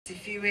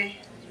Sifiwe.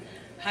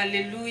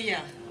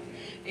 Haleluya.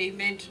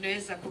 Amen.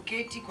 Tunaweza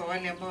kuketi kwa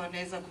wale ambao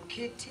wanaweza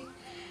kuketi.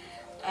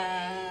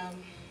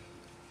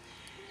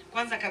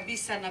 Kwanza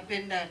kabisa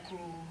napenda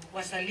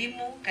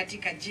kuwasalimu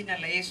katika jina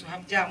la Yesu.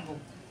 Hamjambo.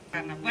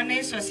 Bwana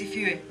Yesu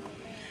asifiwe.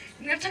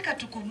 Nataka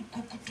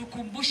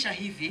tukumbusha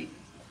hivi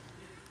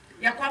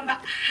ya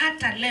kwamba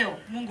hata leo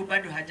Mungu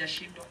bado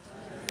hajashindwa.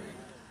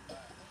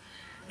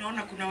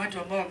 Naona kuna watu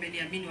ambao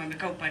wameniamini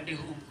wamekaa upande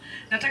huu.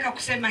 Nataka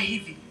kusema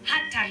hivi,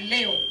 hata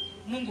leo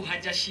Mungu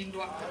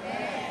hajashindwa.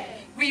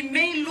 We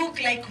may look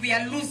like we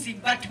are losing,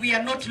 but we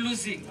are not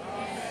losing.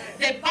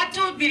 The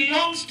battle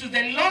belongs to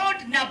the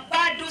Lord na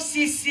bado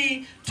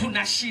sisi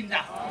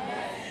tunashinda.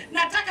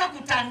 Nataka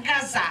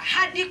kutangaza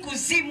hadi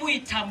kuzimu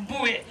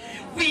itambue,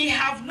 we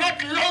have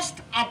not lost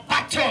a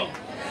battle.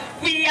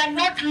 We are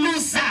not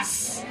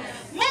losers.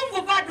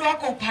 Mungu bado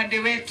wako upande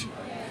wetu.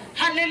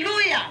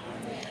 Hallelujah.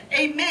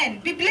 Amen.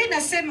 Biblia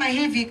inasema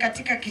hivi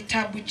katika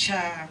kitabu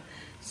cha,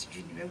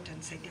 sijui ni wewe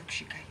utanisaidia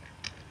kushika hiyo.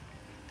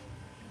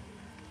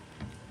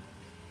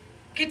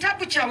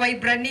 Kitabu cha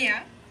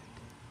Waibrania,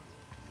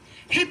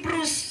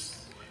 Hebrews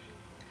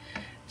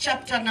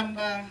chapter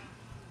number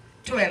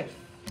 12.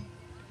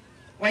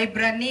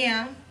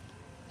 Waibrania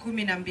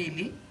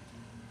 12.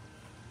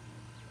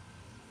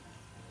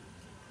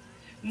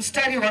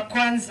 Mstari wa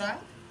kwanza.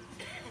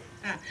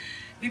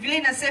 Biblia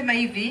inasema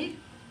hivi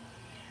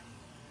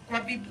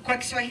kwa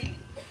Kiswahili.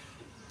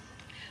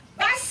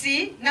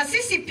 Basi na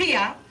sisi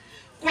pia,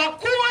 kwa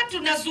kuwa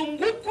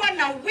tunazungukwa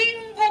na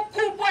wingu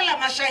kubwa la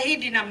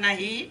mashahidi namna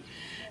hii,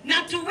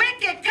 na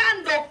tuweke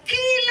kando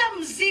kila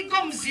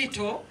mzigo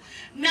mzito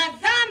na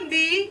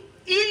dhambi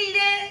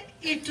ile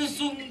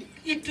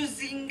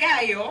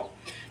ituzingayo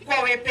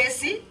kwa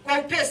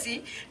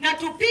upesi, na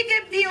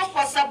tupige mbio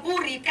kwa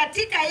saburi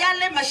katika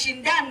yale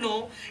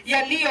mashindano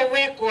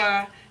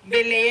yaliyowekwa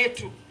mbele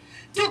yetu,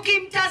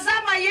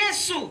 tukimtazama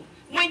Yesu,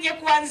 mwenye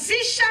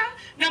kuanzisha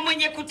na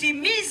mwenye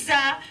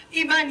kutimiza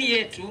imani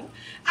yetu,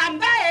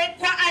 ambaye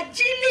kwa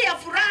ajili ya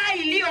furaha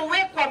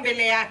iliyowekwa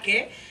mbele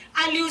yake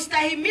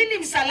aliustahimili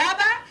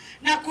msalaba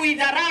na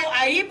kuidharau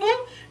aibu,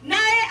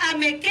 naye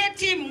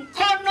ameketi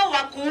mkono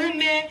wa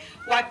kuume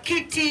wa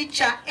kiti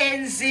cha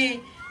enzi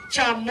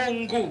cha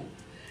Mungu.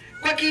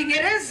 Kwa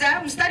Kiingereza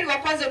mstari wa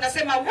kwanza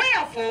unasema,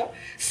 wherefore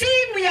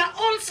seeing we are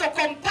also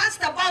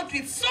compassed about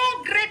with so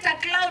great a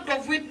cloud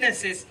of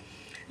witnesses,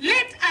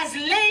 let us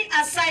lay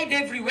aside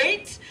every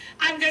weight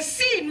and the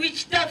sin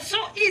which doth so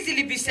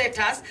easily beset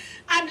us,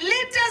 and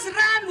let us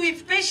run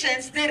with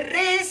patience the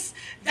race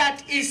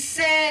that is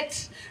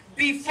set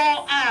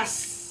before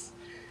us.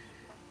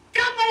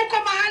 Kama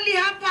uko mahali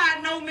hapa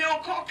na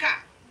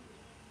umeokoka,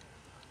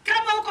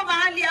 kama uko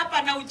mahali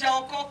hapa na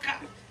hujaokoka,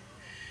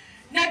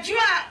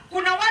 najua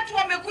kuna watu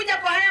wamekuja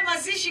kwa haya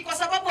mazishi kwa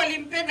sababu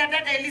walimpenda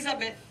dada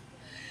Elizabeth.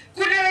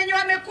 Kuna wenye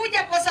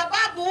wamekuja kwa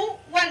sababu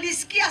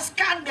walisikia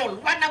scandal,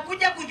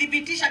 wanakuja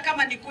kudhibitisha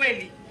kama ni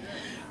kweli.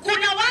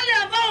 Kuna wale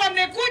ambao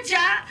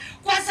wamekuja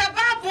kwa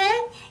sababu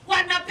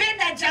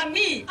wanapenda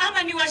jamii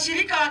ama ni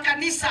washirika wa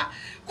kanisa.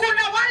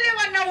 Kuna wale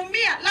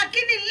wanaumia,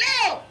 lakini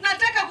leo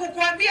nataka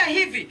kukuambia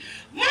hivi,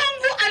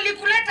 Mungu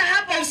alikuleta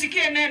hapa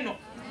usikie neno.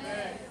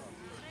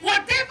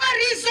 Whatever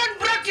reason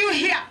brought you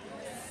here,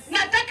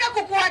 nataka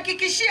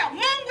kukuhakikishia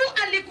Mungu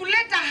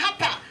alikuleta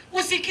hapa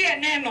usikie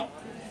neno.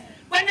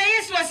 Bwana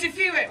Yesu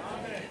asifiwe.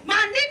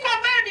 Maandiko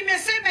ambayo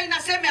nimesema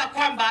inasema ya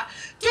kwamba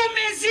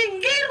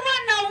tumezingirwa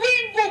na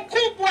wingu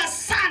kubwa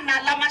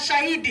sana la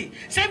mashahidi.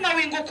 Sema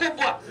wingu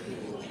kubwa.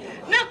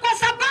 Na kwa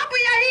sababu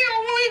ya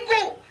hiyo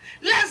wingu,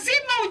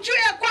 lazima ujue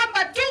ya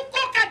kwamba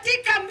tuko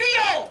katika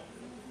mbio.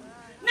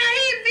 Na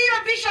hii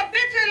mbio Bishop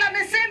Bethel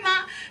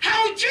amesema,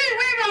 haujui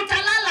wewe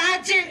utalala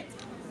aje.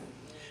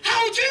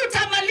 Haujui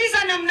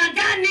utamaliza namna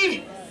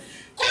gani.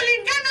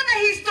 Kulingana na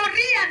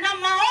historia na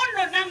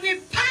maono na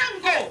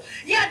mipango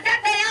ya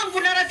dada yangu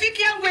na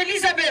rafiki yangu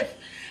Elizabeth,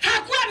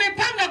 hakuwa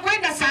amepanga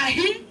kwenda saa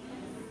hii.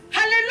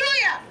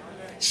 Hallelujah.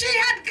 She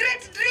had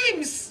great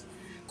dreams.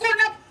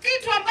 Kuna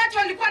kitu ambacho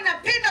alikuwa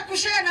anapenda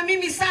kushare na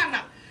mimi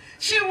sana.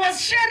 She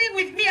was sharing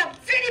with me a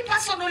very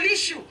personal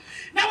issue.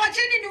 Na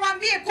wacheni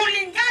niwaambie,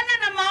 kulingana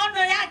na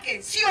maono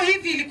yake, sio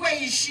hivi ilikuwa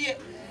iishie.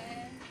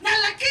 Na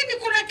lakini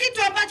kuna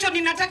kitu ambacho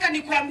ninataka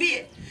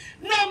nikuambie.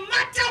 No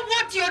matter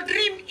what your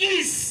dream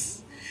is,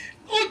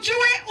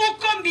 ujue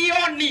uko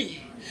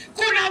mbioni.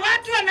 Kuna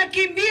watu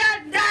wanakimbia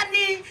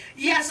ndani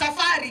ya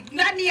safari,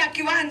 ndani ya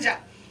kiwanja.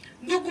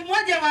 Ndugu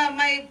mmoja wa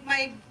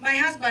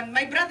my husband,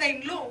 my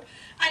brother-in-law,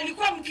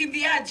 alikuwa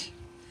mkimbiaji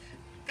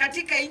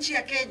katika nchi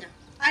ya Kenya.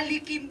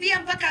 Alikimbia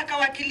mpaka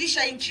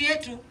akawakilisha nchi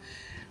yetu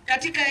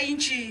katika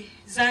nchi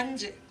za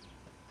nje.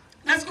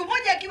 Na siku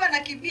moja akiwa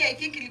anakimbia, I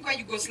think ilikuwa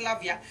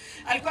Yugoslavia,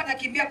 alikuwa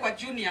anakimbia kwa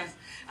juniors.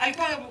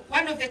 Alikuwa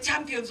one of the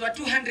champions wa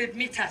 200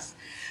 meters.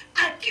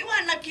 Akiwa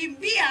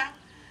anakimbia,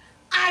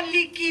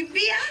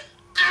 alikimbia,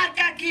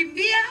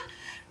 akakimbia,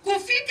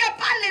 kufika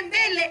pale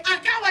mbele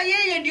akawa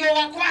yeye ndio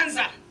wa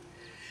kwanza.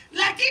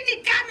 Lakini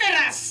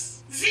cameras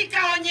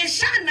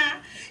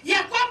zikaonyeshana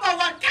ya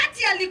kwamba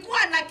wakati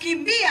alikuwa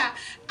anakimbia,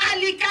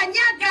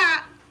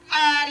 alikanyaga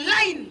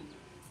line.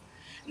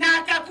 na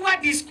akakuwa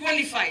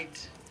disqualified.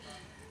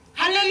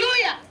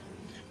 Hallelujah.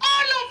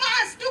 All of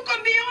us tuko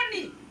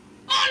mbioni.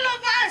 All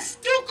of us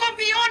tuko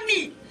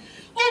mbioni.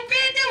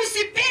 Upende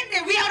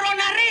usipende, we are on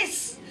a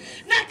race.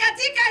 Na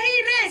katika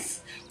hii race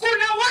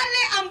kuna wale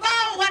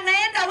ambao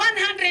wanaenda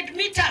 100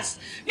 meters.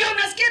 Ndio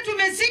unasikia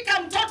tumezika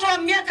mtoto wa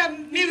miaka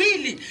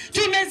miwili.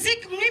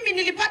 Tumezika, mimi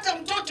nilipata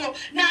mtoto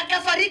na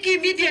akafariki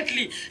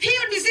immediately.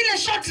 Hiyo ni zile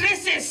short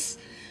races.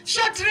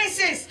 Short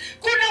races.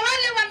 Kuna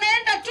wale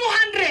wanaenda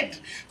 200.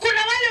 Kuna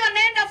wale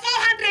wanaenda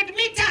 400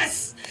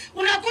 meters.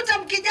 Unakuta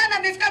mkijana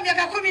amefika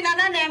miaka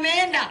 18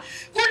 ameenda.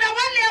 Kuna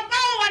wale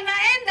ambao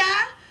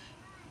wanaenda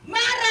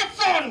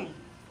marathon.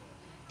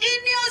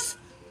 Ineos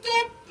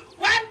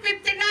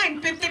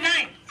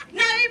 159.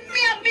 Na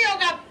mbio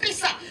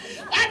kabisa.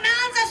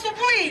 Anaanza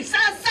asubuhi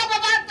saa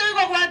 7 watu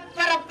yuko kwa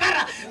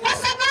barabara. Kwa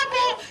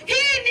sababu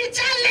hii ni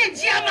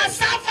challenge ya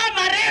masafa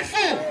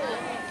marefu.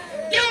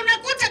 Ndio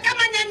unakuta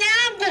kama nyanya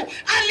yangu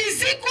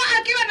alizikwa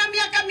akiwa na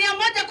miaka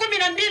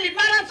 112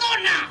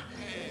 marathona.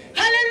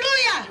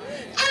 Hallelujah.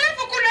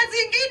 Alafu kuna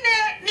zingine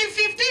ni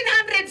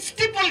 1500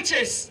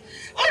 steeplechase.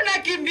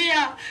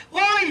 Unakimbia.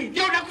 Oi,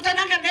 ndio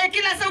unakutananga naye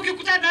kila saa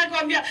ukikutana naye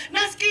kwambia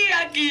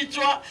nasikia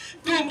kichwa,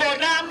 tumbo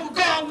na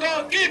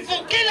mgongo,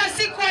 kifo kila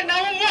siku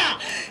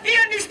anaumwa.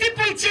 Hiyo ni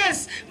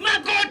steeplechase.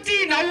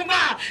 Magoti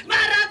nauma,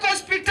 mara yako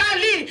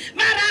hospitali,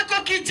 mara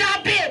yako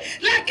kijabe.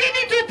 Lakini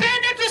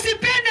tupende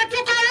tusipende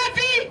tuko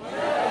wapi?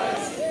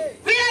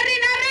 We are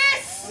in a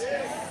race.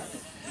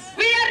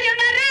 We are in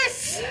a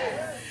race.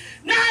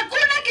 Na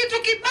hakuna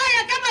kitu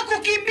kibaya kama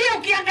kukimbia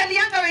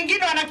ukiangalianga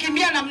wengine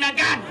wanakimbia namna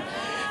gani.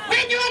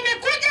 Wenye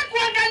wamekuja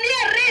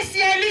kuangalia race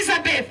ya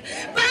Elizabeth,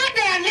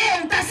 baada ya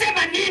leo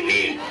utasema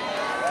nini?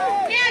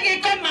 Niage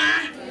koma.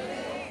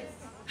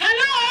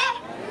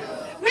 Hello?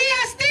 We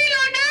are still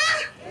on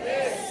a?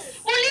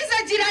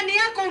 Uliza jirani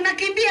yako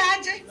unakimbia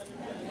aje?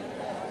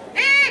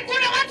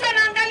 Kuna watu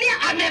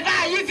wanaangalia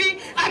amevaa hivi,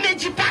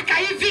 amejipaka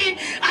hivi,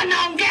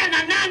 anaongea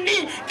na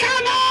nani?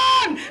 Come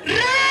on!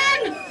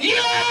 Run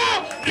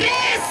your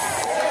race!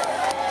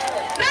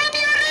 Run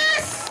your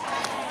race!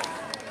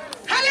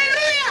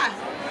 Hallelujah!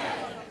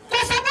 Kwa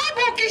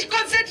sababu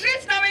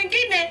ukiconcentrate na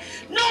wengine,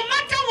 no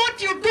matter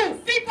what you do,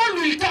 people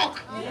will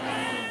talk.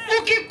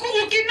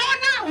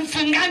 Ukinona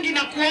mfungangi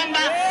na kuomba,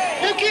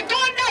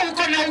 ukikonda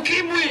uko na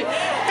ukimwi,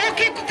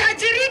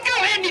 ukitajirika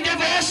wewe ni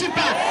devil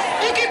worshiper,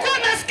 ukikuwa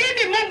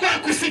maskini Mungu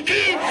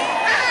akusikii.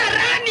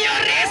 Run your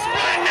race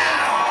bwana.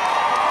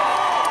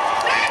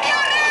 Run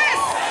your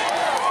race.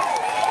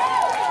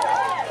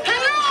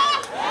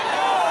 Hello?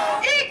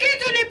 Hii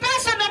kitu ni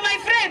personal my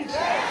friend.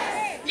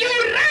 You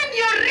run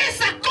your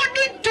race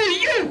according to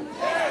you.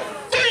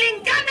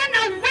 Kulingana na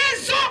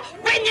uwezo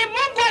wenye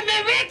Mungu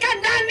ameweka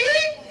ndani.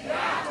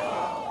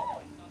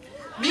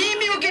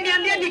 Mimi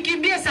ukiniambia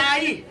nikimbie saa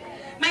hii,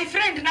 my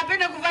friend,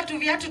 napenda kuvaa tu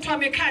viatu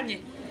tuamekanye.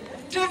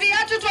 Tu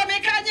viatu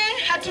tuamekanye,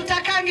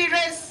 hatutakangi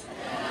race.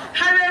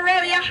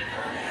 Hallelujah.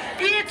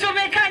 Hii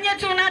tumekanye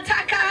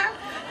tunataka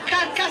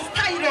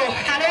kastairo.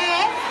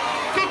 Hello?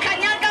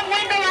 Kukanyaga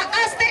mwendo wa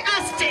aste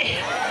aste.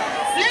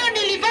 Leo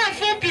nilivaa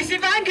fupi,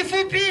 sivaangi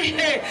fupi.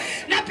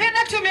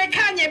 Napenda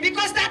tumekanye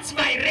because that's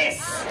my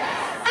race.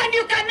 And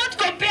you cannot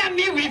compare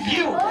me with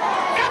you.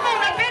 Kama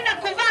unapenda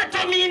kuvaa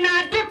tomina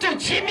tutu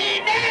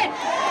chimine,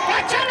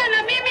 wachana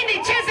na mimi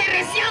nicheze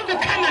race yangu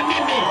kama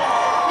mimi.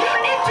 You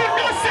need to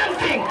know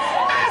something.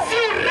 As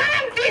you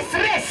run this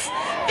race,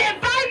 the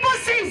Bible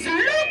says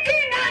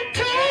looking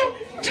unto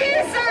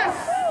Jesus,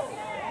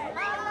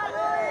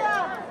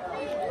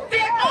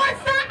 the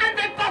author and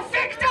the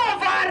perfecter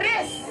of our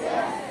race.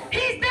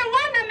 He's the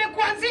one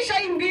amekuanzisha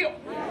hii mbio.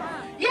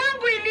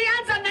 Yangu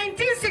ilianza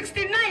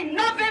 1969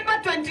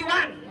 November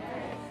 21.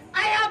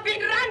 I have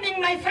been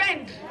running my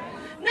friend.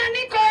 Na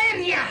niko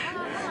area.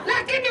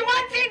 Lakini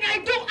one thing I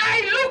do,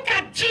 I look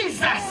at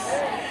Jesus.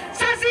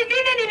 Sasa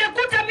zingine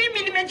nimekuta mimi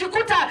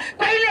nimejikuta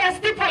kwa ile ya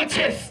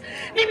steeplechase.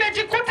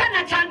 Nimejikuta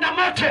na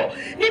changamoto.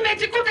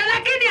 Nimejikuta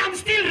lakini I'm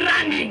still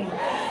running.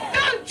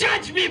 Don't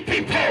judge me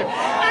people.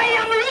 I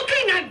am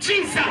looking at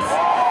Jesus.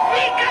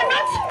 We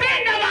cannot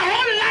spend our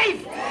whole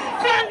life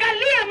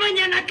kuangalia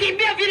mwenye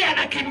anakimbia vile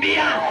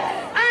anakimbia.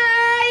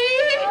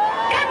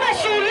 Kama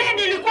shule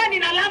nilikuwa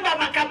ninalamba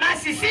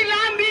makamasi, si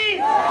lambi.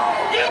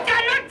 You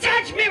cannot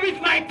judge me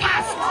with my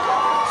past.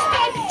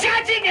 Stop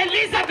judging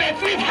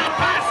Elizabeth with her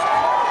past.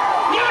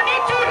 You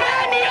need to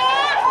run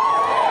your.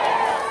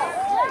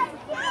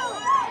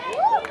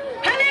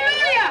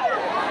 Hallelujah.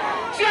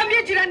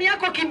 Siambie jirani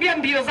yako kimbia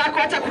mbio zako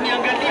hata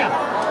kuniangalia.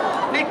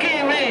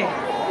 Nekewe.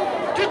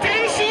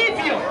 Tutaishi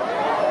hivyo.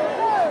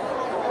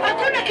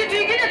 Hakuna kitu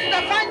kingine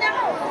tutafanya.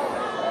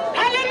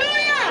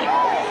 Hallelujah.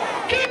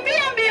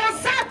 Kimbia mbio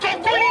zako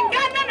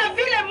kulingana na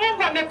vile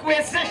Mungu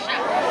amekuwezesha.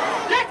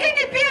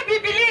 Lakini pia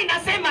Biblia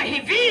inasema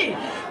hivi,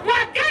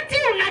 wakati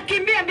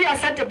unakimbia mbio,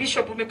 asante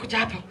Bishop umekuja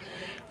hapo.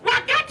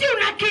 Wakati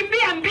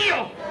unakimbia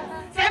mbio,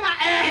 sema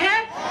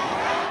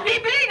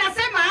Biblia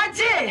inasema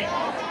aje?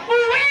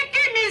 Uweke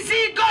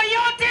mizigo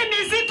yote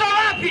mizito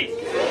wapi?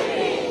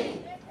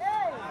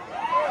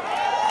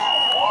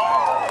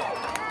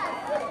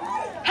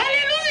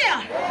 Hallelujah.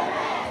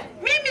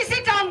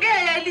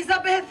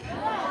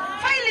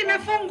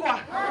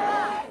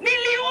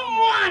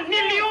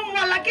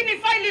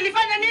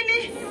 ilifanya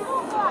nini?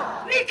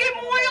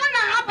 Nikimuona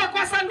hapa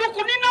kwa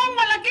sanduku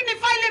ninaumwa, lakini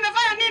faili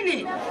imefanya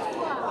nini?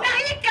 Na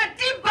hii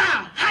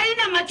katiba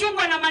haina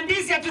machungwa na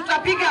mandizi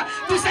tutapiga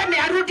tuseme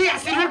arudi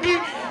asirudi.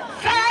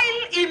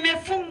 Faili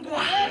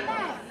imefungwa.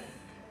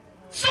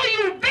 So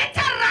you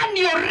better run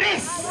your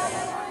race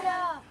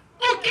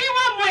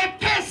ukiwa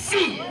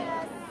mwepesi.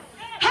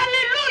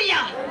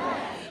 Hallelujah.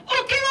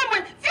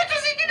 Ukiwa vitu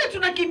zingine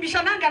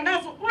tunakimbishananga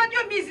nazo.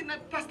 Unajua mizi na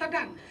Pastor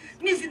Dan,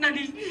 mizi na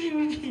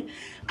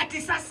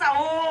ati sasa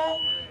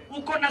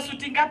uko na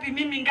suti ngapi,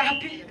 mimi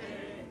ngapi?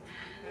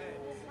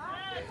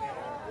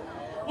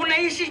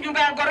 Unaishi nyumba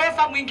ya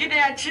ghorofa, mwingine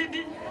ya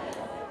chini.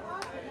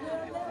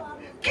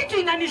 Kitu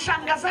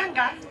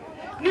inanishangazanga,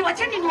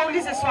 niwacheni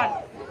niwaulize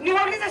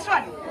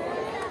swali.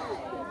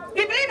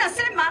 Biblia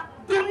inasema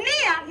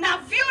dunia na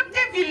vyote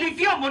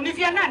vilivyomo ni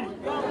vya nani?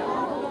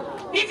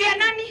 Ni vya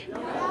nani?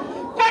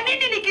 Kwa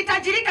nini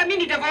nikitajirika mimi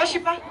ni devil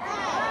worshiper?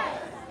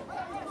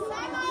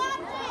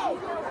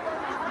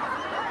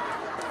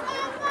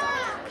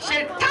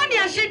 Shetani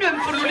ashindwe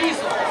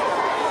mfululizo.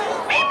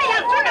 Mimi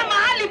hakuna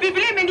mahali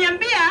Biblia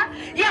imeniambia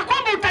ya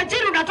kwamba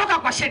utajiri unatoka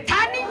kwa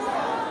shetani.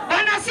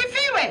 Bwana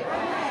asifiwe.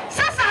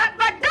 Sasa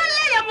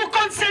badala ya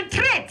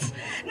mconcentrate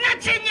na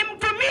chenye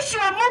mtumishi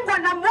wa Mungu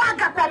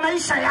anamwaga kwa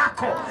maisha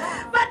yako,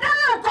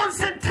 badala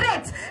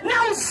uconcentrate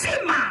na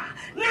uzima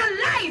na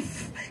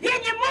life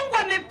yenye Mungu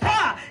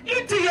amepoa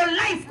into your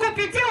life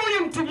kupitia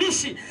huyu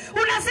mtumishi,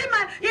 unasema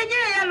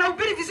yenyewe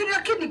yanahubiri vizuri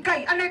lakini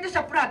kai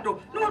anaendesha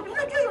Prado.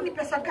 Unajua hiyo ni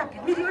pesa ngapi?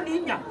 Milioni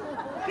 4.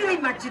 Hiyo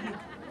imagine.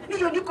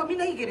 Milioni iko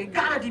mina igere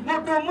gari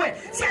modo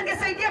mwe. Si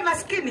angesaidia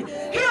maskini.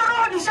 Hiyo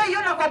roho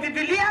nishaiona kwa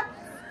Biblia.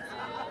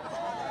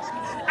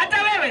 Hata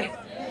wewe.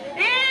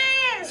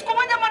 Siku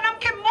moja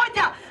mwanamke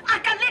mmoja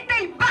akaleta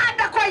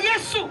ibada kwa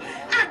Yesu,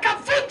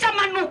 akavunja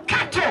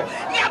manukato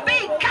ya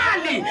bei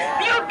kali.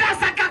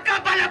 Yudas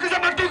akakaba na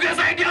kusema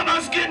tungesaidia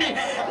maskini.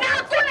 Na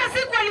hakuna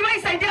siku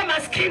aliwahi saidia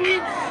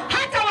maskini.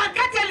 Hata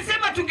wakati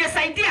alisema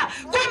tungesaidia,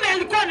 kumbe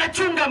alikuwa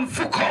anachunga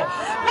mfuko.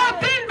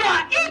 Wapendwa,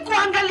 hii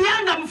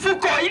kuangalianga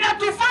mfuko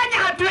inatufanya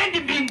hatuendi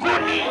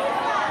mbinguni.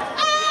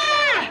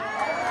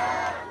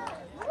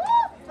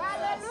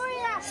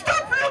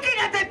 Stop looking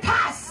at the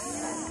past.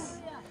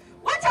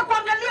 Wacha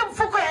kuangalia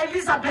mfuko ya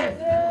Elizabeth.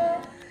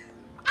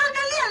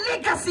 Angalia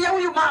legacy ya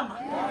huyu mama.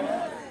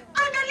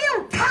 Angalia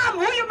utamu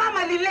huyu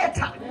mama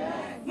alileta.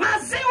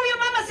 Mazee huyu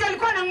mama si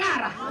alikuwa na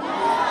ngara.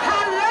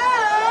 Hello.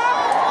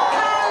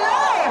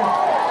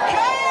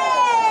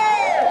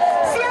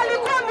 Si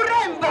alikuwa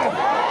mrembo.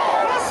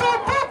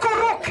 Msubuku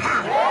ruka.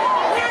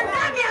 Na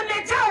ndani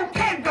amejaa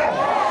upendo.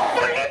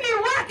 Ulimi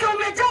wake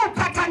umejaa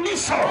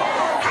upatanisho.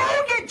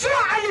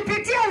 Haungejua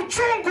alipitia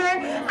uchungu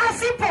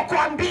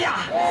asipokuambia.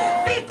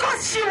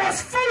 Because she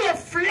was full of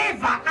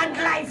flavor and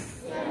life.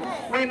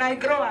 When I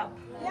grow up.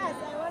 Yes,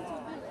 I want to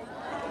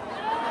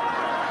be.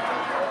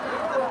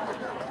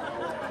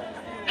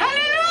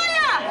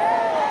 Hallelujah!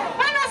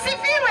 Bwana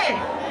asifiwe.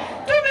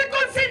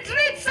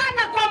 Tumeconcentrate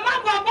sana kwa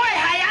mambo ambayo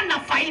hayana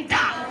faida.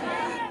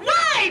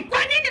 Why? Kwa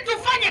nini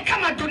tufanye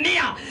kama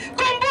dunia?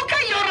 Kumbuka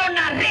you're on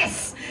a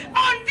race.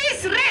 On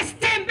this race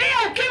tembea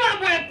ukiwa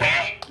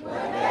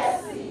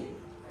mwepesi.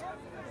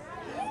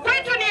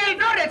 Kwetu ni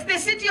Eldoret, the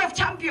city of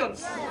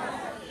champions.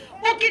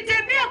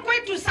 Ukitembea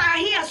kwetu saa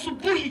hii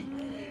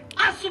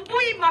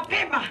asubuhi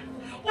mapema,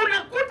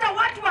 unakuta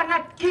watu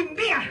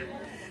wanakimbia.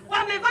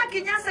 Wamevaa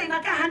kinyasa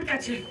inakaa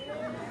handkerchief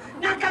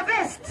na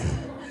kavest.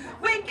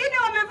 Wengine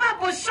wamevaa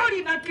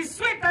boshori na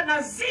kisweta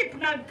na zip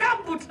na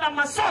gumboot na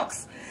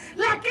masocks.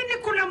 Lakini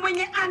kuna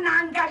mwenye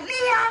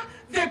anaangalia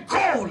the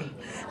goal.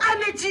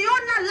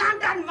 Amejiona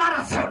London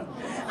Marathon.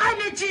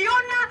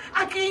 Amejiona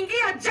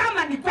akiingia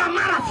Germany kwa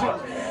marathon.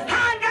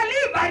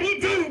 Haangalii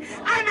baridi,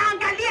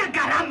 anaangalia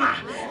gharama.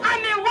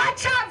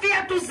 Amewacha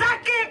viatu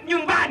zake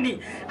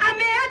nyumbani.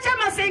 Ameacha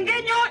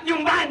masengenyo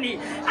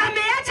nyumbani.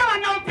 Ameacha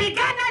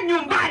wanaopigana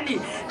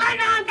nyumbani.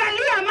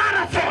 Anaangalia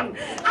marathon.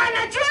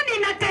 Anajua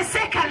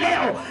ninateseka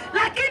leo,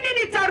 lakini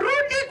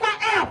nitarudi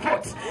kwa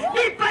airport.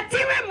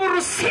 Nipatiwe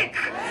murusik.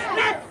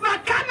 Na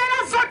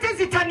makamera zote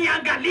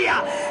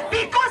zitaniangalia.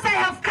 Because I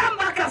have come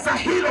back as a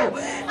hero.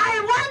 I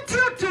want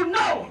you to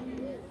know.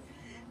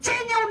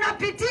 Chenye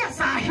unapitia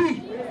saa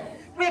hii.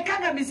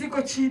 Wekanga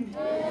mizigo chini.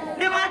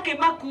 Ni wake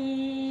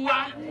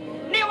makuwa.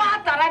 Ni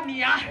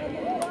watarania.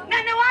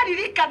 Na ni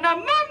waririkana.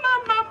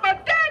 Mama,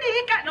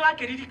 daririka. Ni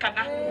wake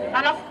ririkana.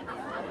 Alafu.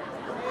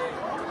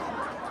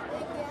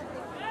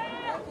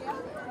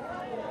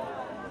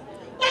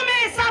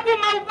 Umehesabu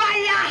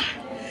maubaya.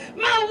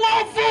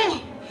 Maovu.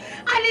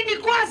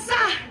 Alinikwaza.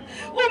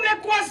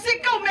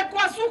 Umekwazika,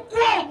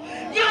 umekwazukwo.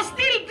 You're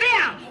still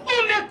there.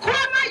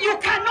 Umekwama, you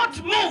cannot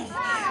move.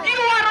 You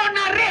are on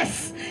a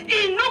race.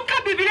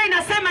 Inuka, Biblia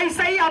inasema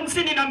Isaia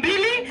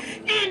 52.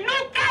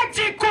 Inuka,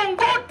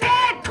 jikungute,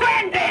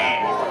 twende.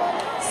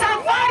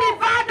 Safari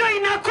bado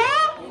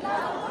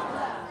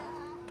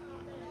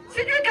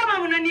Sijui kama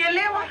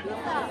mnanielewa.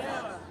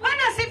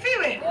 Bwana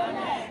asifiwe.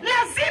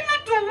 Lazima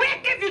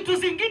tuweke vitu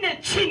zingine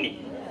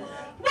chini.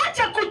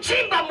 Wacha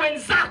kuchimba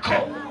mwenzako.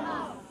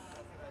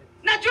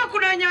 Najua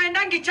kuna wenye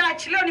waendangi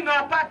church, leo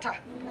nimewapata.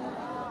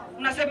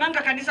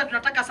 Unasemanga kanisa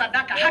tunataka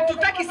sadaka.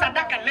 Hatutaki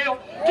sadaka leo.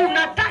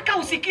 Tunataka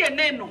usikie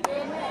neno.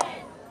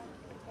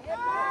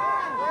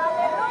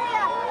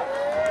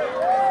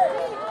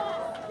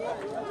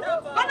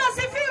 Bwana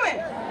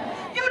asifiwe.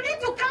 You need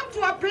to come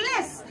to a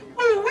place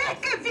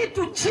uweke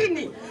vitu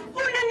chini.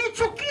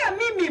 Unanichukia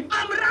mimi,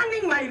 I'm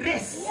running my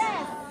race.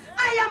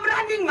 I am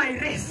running my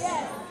race.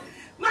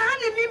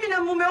 Mahali mimi na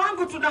mume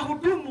wangu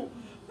tunahudumu,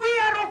 we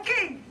are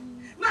okay.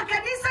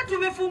 Makanisa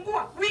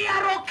tumefungua, we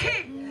are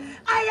okay.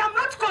 I am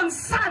not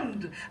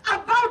concerned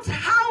about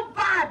how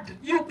bad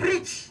you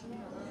preach.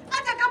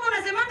 Hata kama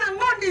unasemanga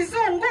ngodi hizo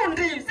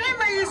ngundi,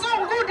 sema hizo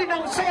ngundi na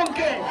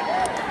usonge.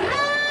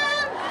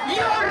 Run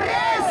your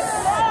race.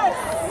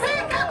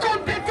 Weka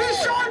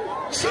competition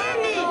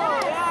chini.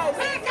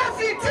 Weka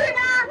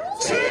fitina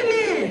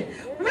chini.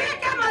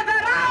 Weka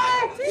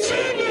madharau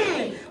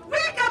chini.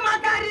 Weka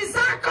magari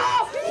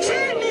zako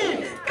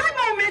chini.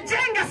 Kama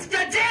umejenga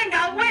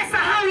sijajenga, wesa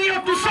hao hiyo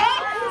tusonge.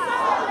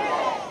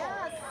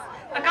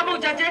 Na kama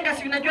hujajenga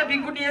si unajua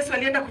mbinguni Yesu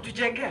alienda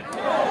kutujengea.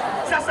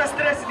 Sasa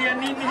stress ni ya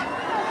nini?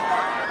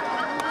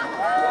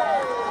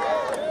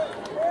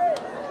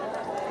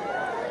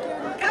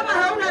 Kama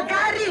hauna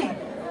gari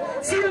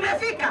si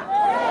umefika?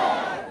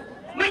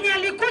 Mwenye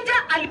alikuja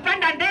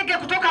alipanda ndege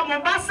kutoka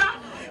Mombasa,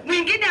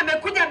 mwingine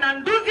amekuja na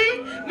nduthi,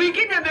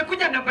 mwingine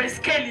amekuja na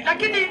baiskeli.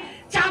 Lakini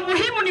cha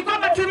muhimu ni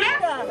kwamba sina.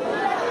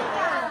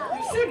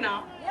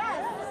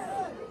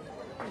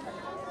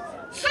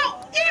 So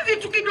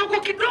hivi tukidogo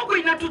kidogo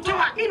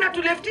inatutoa,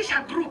 inatuleftisha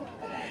group.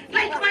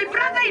 Like my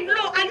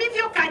brother-in-law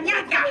alivyo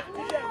kanyaga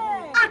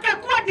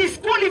akakuwa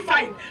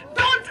disqualified.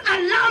 Don't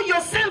allow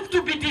yourself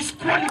to be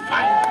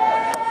disqualified.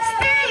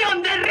 Stay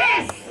on the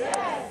race.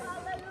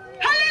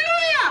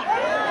 Hallelujah.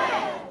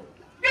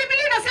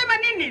 Biblia inasema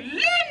nini?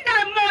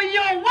 Linda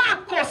moyo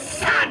wako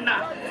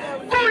sana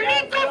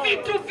kuliko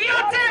vitu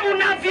vyote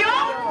unavyo.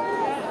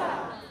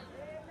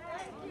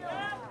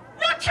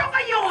 Watch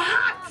over your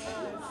heart.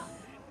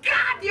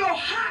 Guard your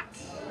heart.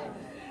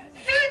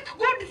 Think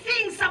good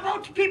things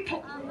about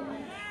people.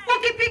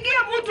 Ukipigia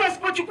mtu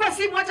asipochukua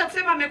simu, acha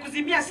kusema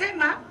amekuzimia,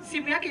 sema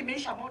simu yake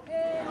imeisha moto.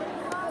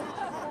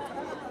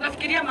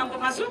 Nafikiria mambo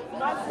mazuri.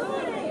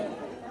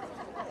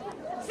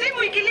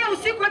 Simu ikilia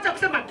usiku, acha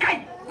kusema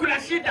kai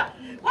kuna shida.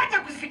 Wacha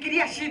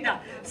kufikiria shida,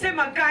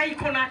 sema kai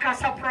kuna ka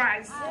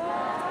surprise.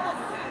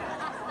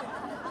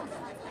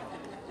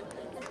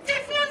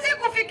 Jifunze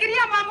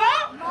kufikiria mambo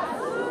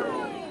mazuri.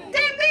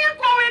 Tembea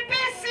kwa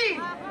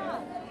wepesi.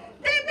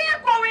 Tembea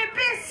kwa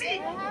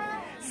wepesi.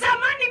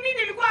 Zamani mimi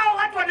nilikuwa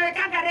watu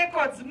wanawekanga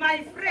records,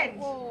 my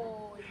friend.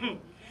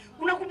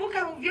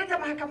 Unakumbuka vyote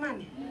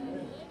mahakamani?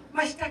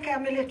 Mashtaka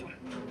yameletwa.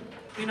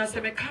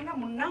 Inasemekana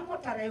mnamo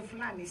tarehe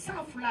fulani,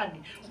 saa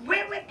fulani,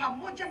 wewe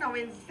pamoja na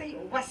wenzao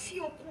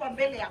wasiokuwa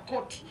mbele ya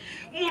koti.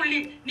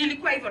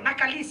 Nilikuwa hivyo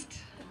na list.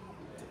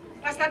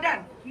 Pastor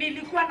Dan,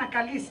 nilikuwa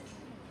na list.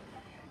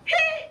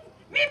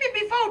 Mimi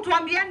before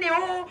tuambiane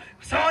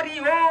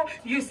sorry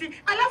you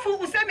see, alafu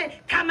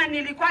useme kama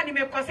nilikuwa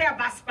nimekosea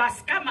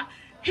bas kama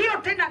hiyo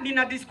tena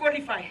nina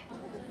disqualify.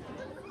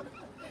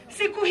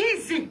 Siku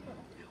hizi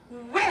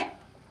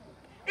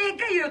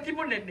ega hiyo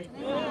timonene.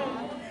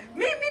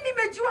 Mimi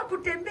nimejua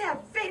kutembea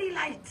very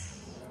light.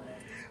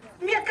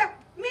 Miaka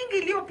mingi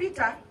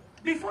iliyopita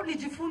before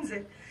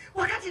nijifunze,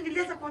 wakati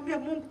niliweza kuambia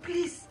Mungu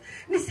please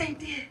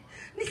nisaidie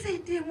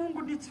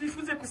Mungu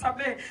nijifunze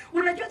kusamehe.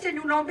 Unajua chenye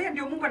unaombea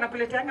ndio Mungu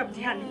anakuleteanga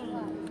mtihani.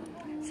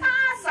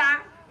 Sasa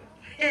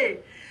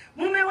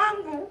mume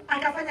wangu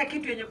akafanya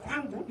kitu yenye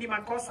kwangu ni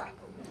makosa.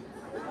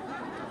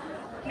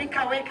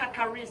 Nikaweka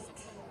karist.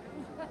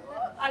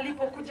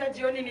 Alipokuja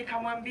jioni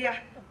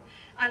nikamwambia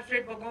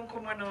Alfred Bogonko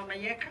mwana wa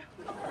Mayeka,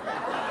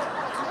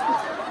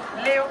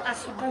 leo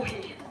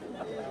asubuhi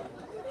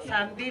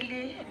saa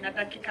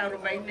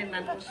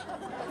 2:40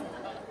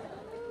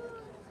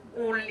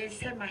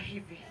 ulisema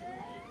hivi.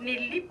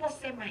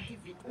 Niliposema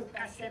hivi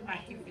ukasema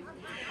hivi.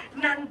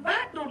 Na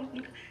bado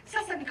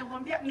sasa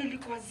nikamwambia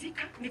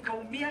nilikwazika,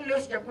 nikaumia,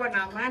 leo sijakuwa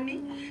na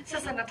amani.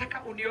 Sasa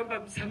nataka uniombe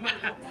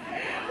msamaha.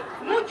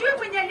 Mjue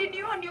mwenye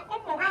alinioni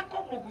omo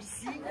gako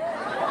mugusi.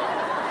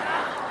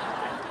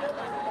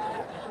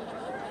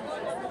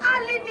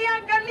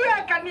 Aliniangalia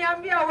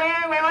akaniambia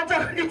wewe wacha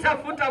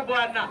kunitafuta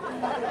bwana.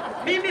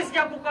 Mimi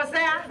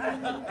sijakukosea.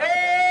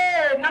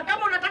 Na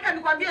kama unataka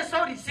nikwambie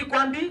sorry,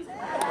 sikwambii.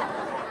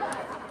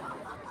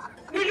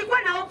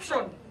 Nilikuwa na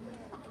option.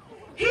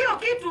 Hiyo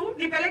kitu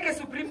nipeleke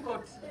Supreme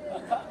Court.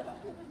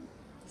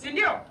 Si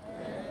ndio?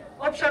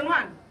 Option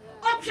 1.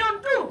 Option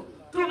 2,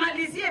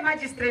 tumalizie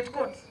Magistrate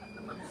Court.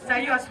 Saa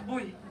hiyo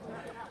asubuhi.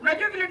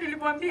 Unajua vile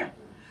nilimwambia?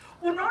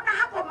 Unaona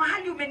hapo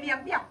mahali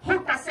umeniambia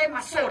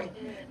hutasema sorry.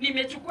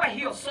 Nimechukua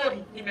hiyo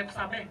sorry,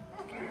 nimekusamehe.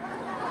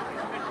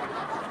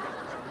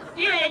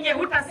 Hiyo yenye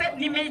hutasema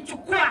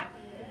nimeichukua.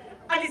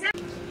 Alisema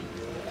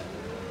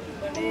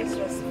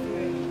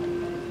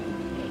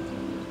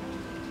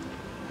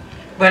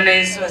Bwana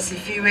Yesu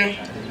asifiwe.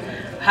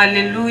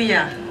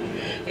 Hallelujah.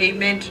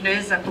 Amen.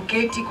 Tunaweza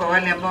kuketi kwa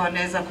wale ambao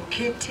wanaweza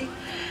kuketi.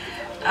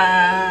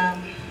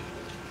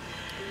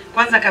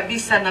 Kwanza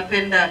kabisa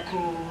napenda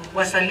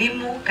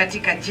kuwasalimu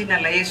katika jina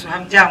la Yesu.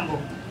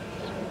 Hamjambo?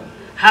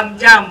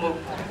 Hamjambo.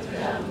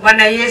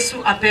 Bwana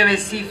Yesu apewe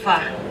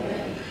sifa.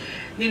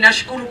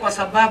 Ninashukuru kwa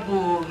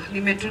sababu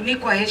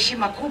nimetunikwa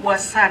heshima kubwa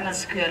sana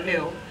siku ya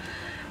leo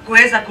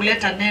kuweza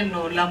kuleta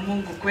neno la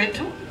Mungu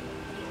kwetu.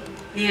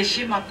 Ni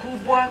heshima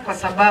kubwa kwa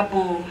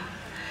sababu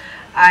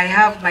I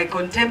have my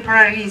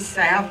contemporaries,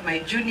 I have my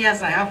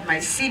juniors, I have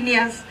my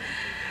seniors.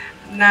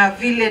 Na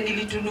vile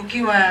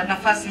nilitunukiwa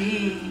nafasi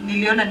hii,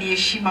 niliona ni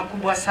heshima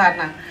kubwa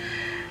sana.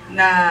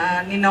 Na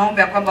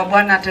ninaomba kwamba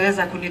Bwana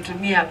ataweza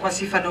kunitumia kwa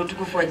sifa na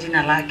utukufu wa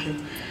jina lake.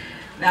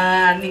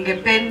 Na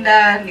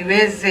ningependa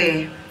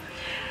niweze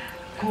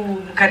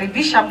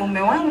kumkaribisha mume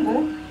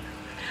wangu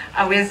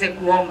aweze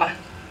kuomba.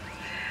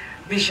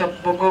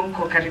 Bishop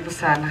Bogonko, karibu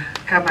sana.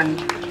 Come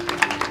and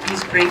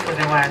please pray for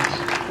the word.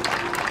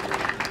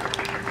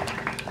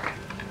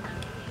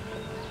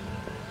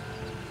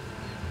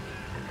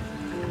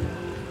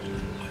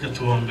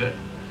 Tuombe.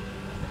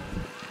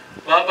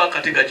 Baba,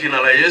 katika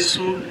jina la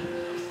Yesu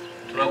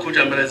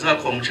tunakuja mbele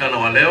zako mchana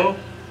wa leo.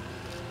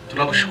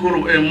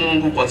 Tunakushukuru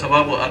Mungu kwa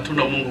sababu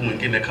hatuna Mungu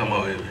mwingine kama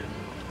wewe.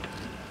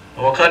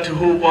 Wakati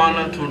huu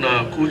Bwana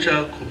tunakuja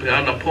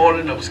kupeana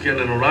pole na kusikia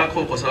neno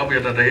lako kwa sababu ya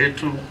dada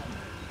yetu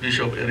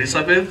Bishop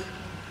Elizabeth.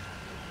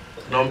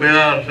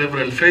 Naombea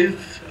Reverend Faith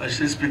as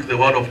she speak the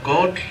word of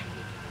God,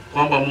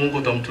 kwamba Mungu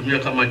utamtumia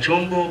kama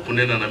chombo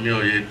kunena na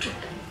mioyo yetu.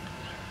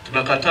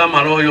 Tunakataa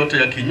maroho yote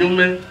ya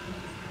kinyume,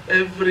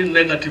 every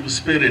negative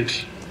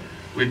spirit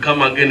we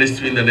come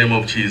against you in the name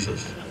of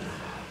Jesus.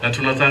 Na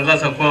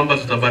tunatangaza kwamba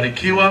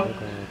tutabarikiwa,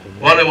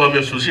 wale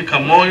wamesushika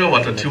moyo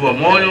watatiwa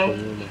moyo,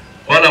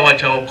 wale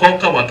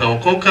wachaokoka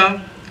wataokoka,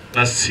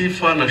 na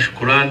sifa na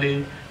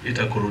shukurani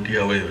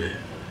itakurudia wewe.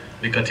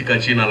 Ni katika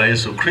jina la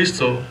Yesu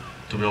Kristo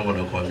tumeomba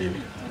na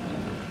kuamini.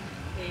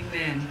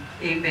 Amen.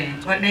 Amen.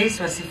 Bwana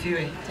Yesu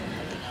asifiwe.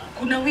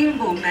 Kuna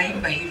wimbo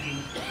unaimba hivi: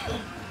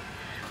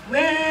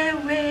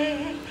 wewe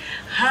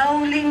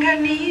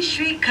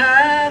haulinganishwi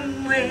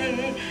kamwe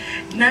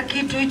na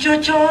kitu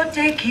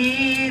chochote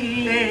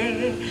kile,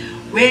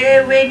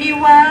 wewe ni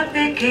wa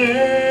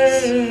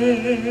pekee.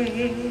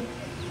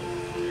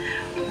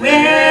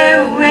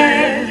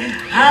 Wewe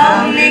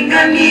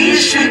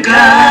haulinganishwi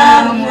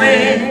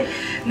kamwe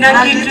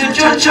na kitu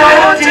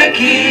chochote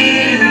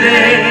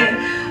kile,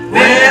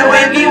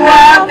 wewe ni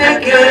wa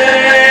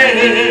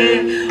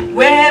pekee.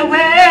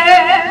 Wewe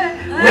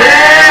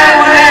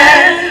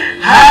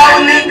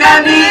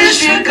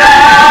haulinganishwi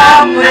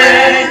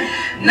kamwe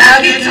na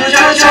kitu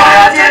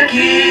chochote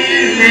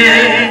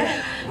kile,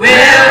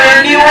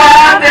 wewe ni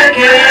wa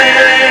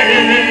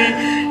pekee.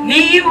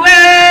 Ni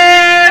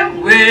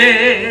wewe,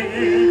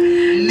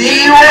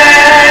 ni wewe,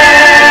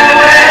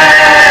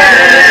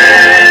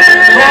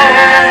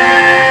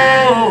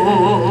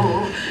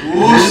 oh,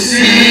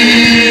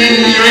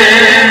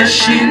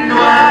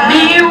 usiyeshindwa.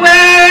 Ni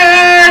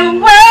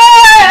wewe,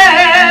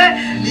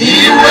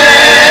 ni wewe,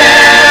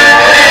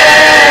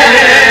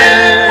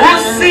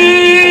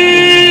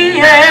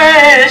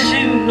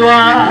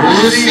 usiyeshindwa,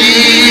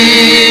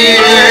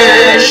 usiyeshindwa.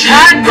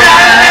 Hata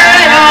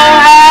leo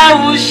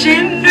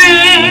haushindwi.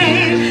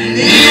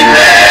 Ni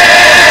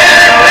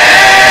wewe,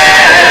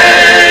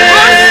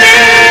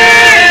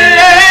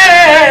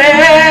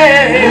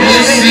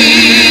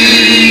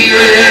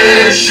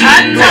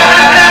 usiyeshindwa.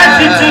 Hata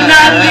wakati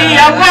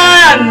tunalia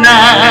Bwana,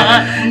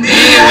 ni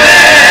wewe,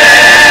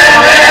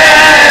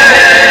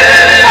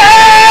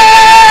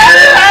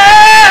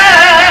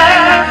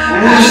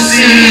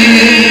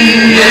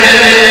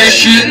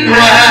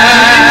 usiyeshindwa.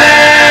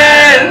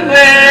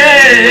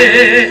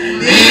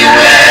 Ni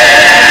wewe,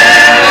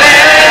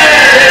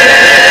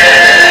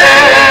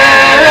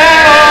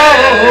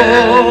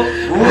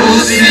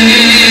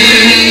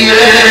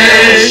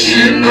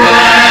 usiyeshindwa.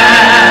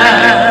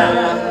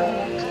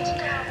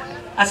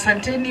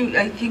 Asanteni.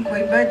 I think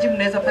waibaji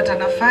mnaweza pata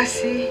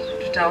nafasi,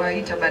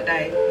 tutawaita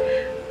baadaye.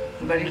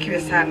 Mbarikiwe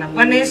sana.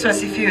 Bwana Yesu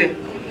asifiwe.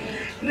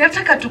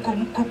 Nataka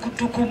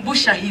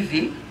tukumbusha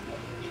hivi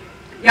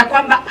ya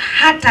kwamba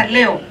hata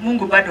leo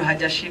Mungu bado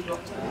hajashindwa.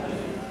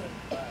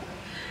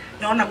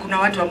 Naona kuna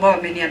watu ambao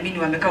wameniamini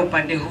wamekaa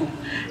upande huu.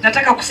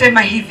 Nataka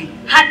kusema hivi,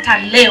 hata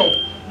leo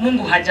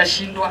Mungu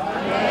hajashindwa.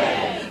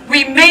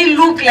 We may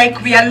look like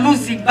we are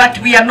losing,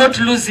 but we are not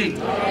losing.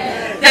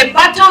 The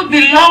battle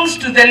belongs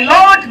to the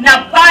Lord, na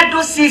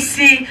bado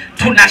sisi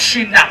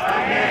tunashinda.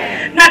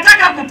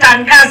 Nataka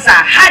kutangaza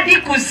hadi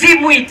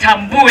kuzimu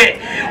itambue,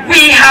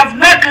 we have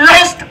not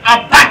lost a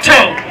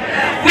battle.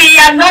 We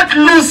are not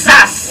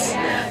losers.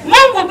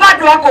 Mungu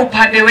bado wako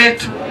upande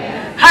wetu.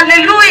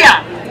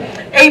 Hallelujah.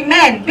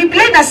 Amen.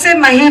 Biblia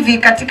inasema hivi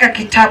katika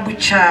kitabu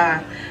cha,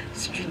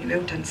 sijui ni wewe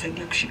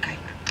utanisaidia kushika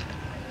hivi,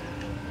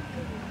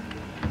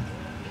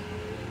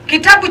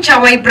 kitabu cha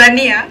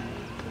Waibrania,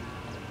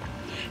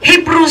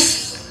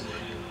 Hebrews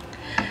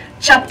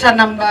chapter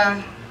number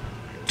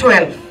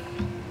 12.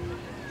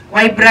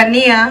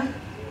 Waibrania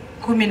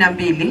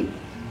 12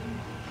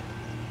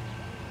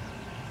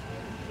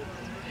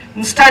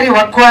 mstari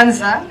wa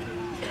kwanza.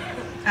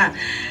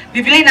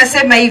 Biblia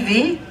inasema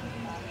hivi: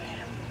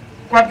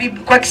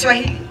 kwa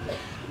Kiswahili.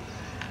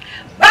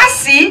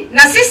 Basi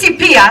na sisi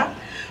pia,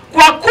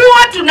 kwa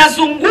kuwa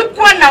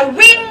tunazungukwa na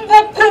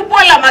wingu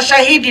kubwa la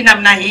mashahidi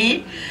namna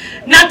hii,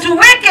 na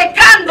tuweke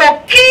kando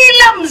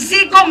kila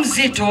mzigo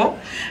mzito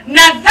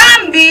na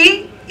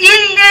dhambi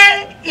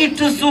ile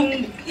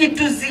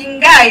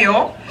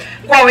ituzingayo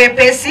kwa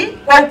upesi,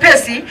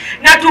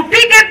 na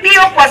tupige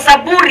mbio kwa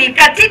saburi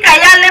katika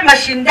yale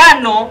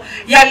mashindano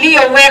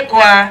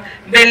yaliyowekwa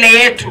mbele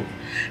yetu,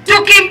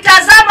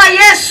 tukimtazama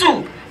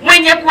Yesu,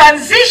 mwenye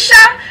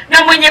kuanzisha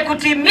na mwenye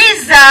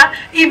kutimiza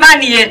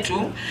imani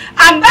yetu,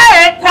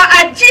 ambaye kwa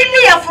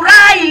ajili ya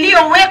furaha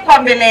iliyowekwa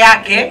mbele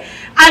yake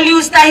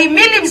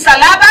aliustahimili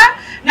msalaba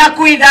na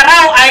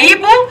kuidharau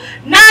aibu,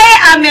 naye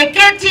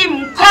ameketi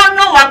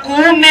mkono wa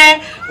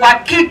kuume wa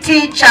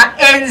kiti cha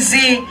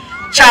enzi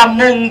cha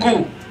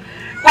Mungu.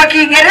 Kwa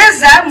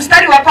Kiingereza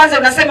mstari wa kwanza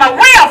unasema,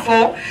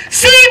 wherefore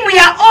seeing we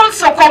are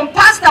also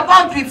compassed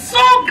about with so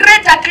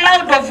great a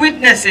cloud of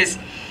witnesses,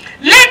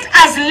 let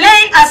us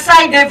lay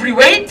aside every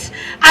weight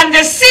and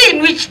the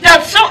sin which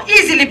doth so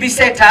easily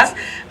beset us,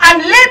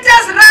 and let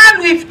us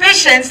run with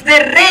patience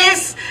the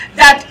race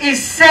that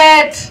is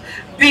set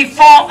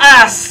before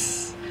us.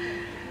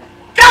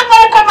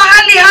 Kama uko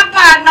mahali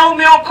hapa na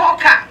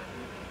umeokoka,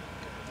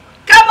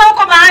 kama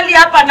uko mahali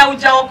hapa na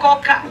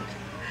hujaokoka,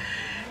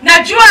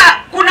 najua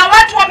kuna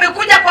watu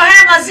wamekuja kwa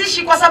haya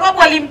mazishi kwa sababu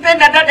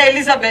walimpenda dada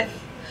Elizabeth.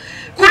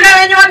 Kuna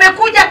wenye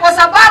wamekuja kwa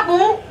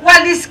sababu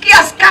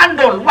walisikia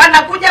scandal,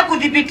 wanakuja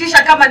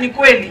kudhibitisha kama ni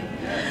kweli.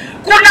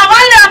 Kuna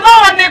wale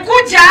ambao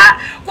wamekuja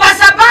kwa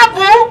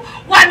sababu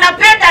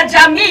wanapenda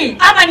jamii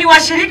ama ni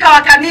washirika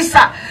wa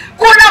kanisa.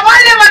 Kuna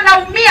wale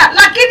wanaumia,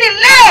 lakini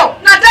leo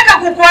nataka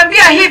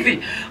kukuambia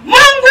hivi,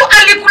 Mungu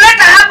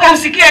alikuleta hapa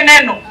usikie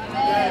neno.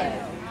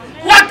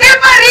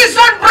 Whatever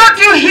reason brought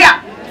you here,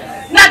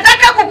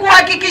 nataka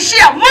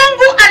kukuhakikishia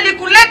Mungu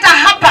alikuleta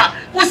hapa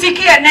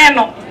usikie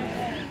neno.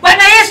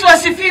 Bwana Yesu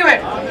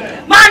asifiwe.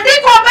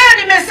 Maandiko ambayo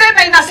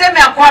nimesema inasema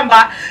ya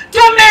kwamba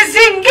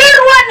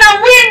tumezingirwa na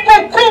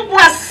wingu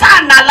kubwa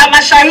sana la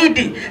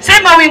mashahidi.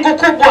 Sema wingu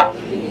kubwa.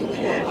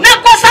 Na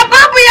kwa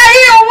sababu ya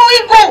hiyo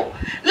wingu,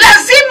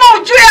 lazima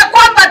ujue ya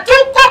kwamba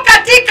tuko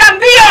katika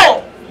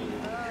mbio.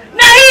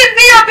 Na hii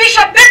mbio,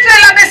 Bishop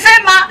Petrel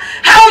amesema,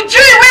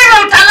 haujui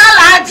wewe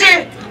utalala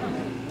aje,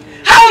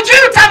 haujui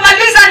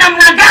utamaliza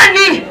namna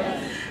gani.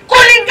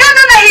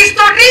 Kulingana na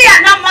historia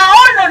na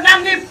maono na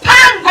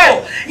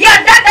mipango ya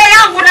dada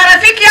yangu na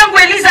rafiki yangu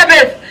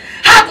Elizabeth,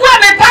 hakuwa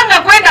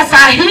amepanga kwenda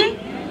saa hii.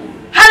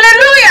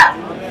 Hallelujah.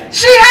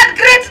 She had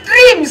great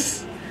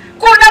dreams.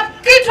 Kuna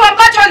kitu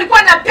ambacho alikuwa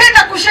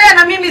anapenda kushare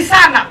na mimi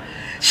sana.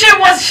 She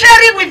was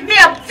sharing with me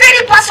a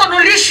very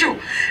personal issue.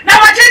 Na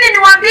wacheni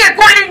niwaambie,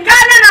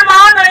 kulingana na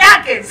maono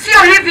yake,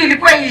 sio hivi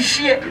ilikuwa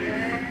iishie.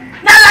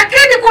 Na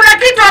lakini kuna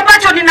kitu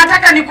ambacho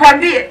ninataka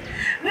nikuambie.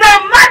 No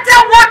matter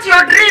what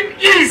your dream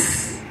is,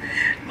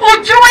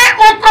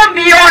 ujue uko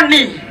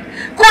mbioni.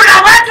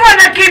 Kuna watu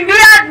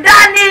wanakimbia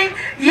ndani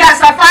ya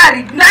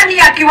safari, ndani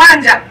ya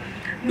kiwanja.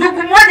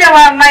 Ndugu mmoja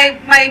wa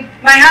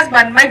my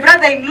husband, my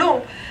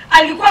brother-in-law,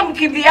 alikuwa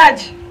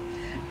mkimbiaji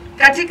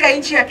katika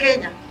nchi ya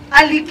Kenya.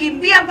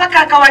 Alikimbia mpaka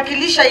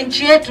akawakilisha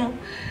nchi yetu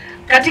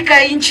katika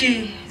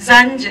nchi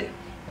za nje.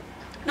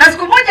 Na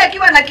siku moja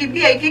akiwa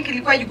anakimbia, I think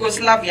ilikuwa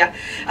Yugoslavia,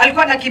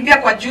 alikuwa anakimbia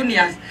kwa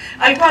juniors.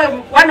 Alikuwa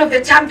one of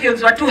the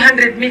champions wa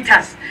 200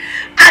 meters.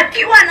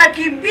 Akiwa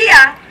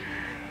anakimbia,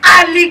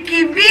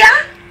 alikimbia,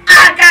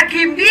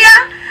 akakimbia,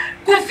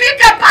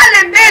 kufika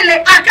pale mbele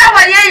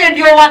akawa yeye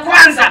ndio wa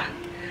kwanza.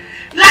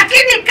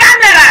 Lakini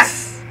cameras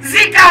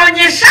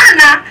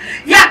zikaonyeshana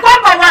ya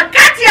kwamba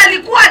wakati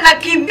alikuwa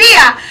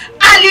anakimbia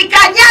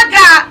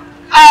alikanyaga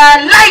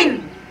line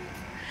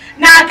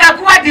na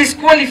akakuwa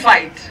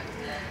disqualified.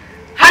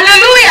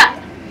 Hallelujah.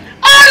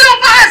 All of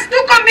us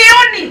tuko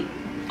mbioni.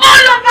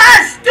 All of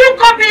us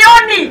tuko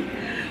mbioni.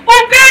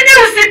 Upende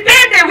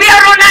usipende, we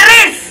are on a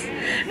race.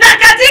 Na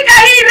katika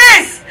hii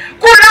race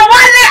kuna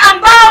wale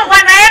ambao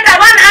wanaenda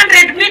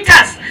 100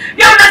 meters.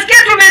 Ya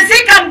unasikia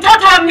tumezika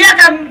mtoto wa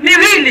miaka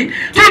miwili.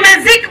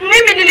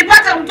 Mimi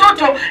nilipata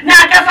mtoto na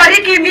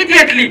akafariki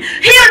immediately.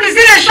 Hiyo ni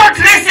zile short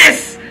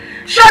races.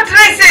 Short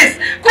races.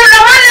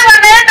 Kuna wale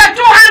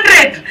wanaenda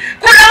 200.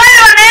 Kuna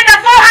wale wanaenda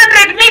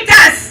 400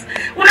 meters.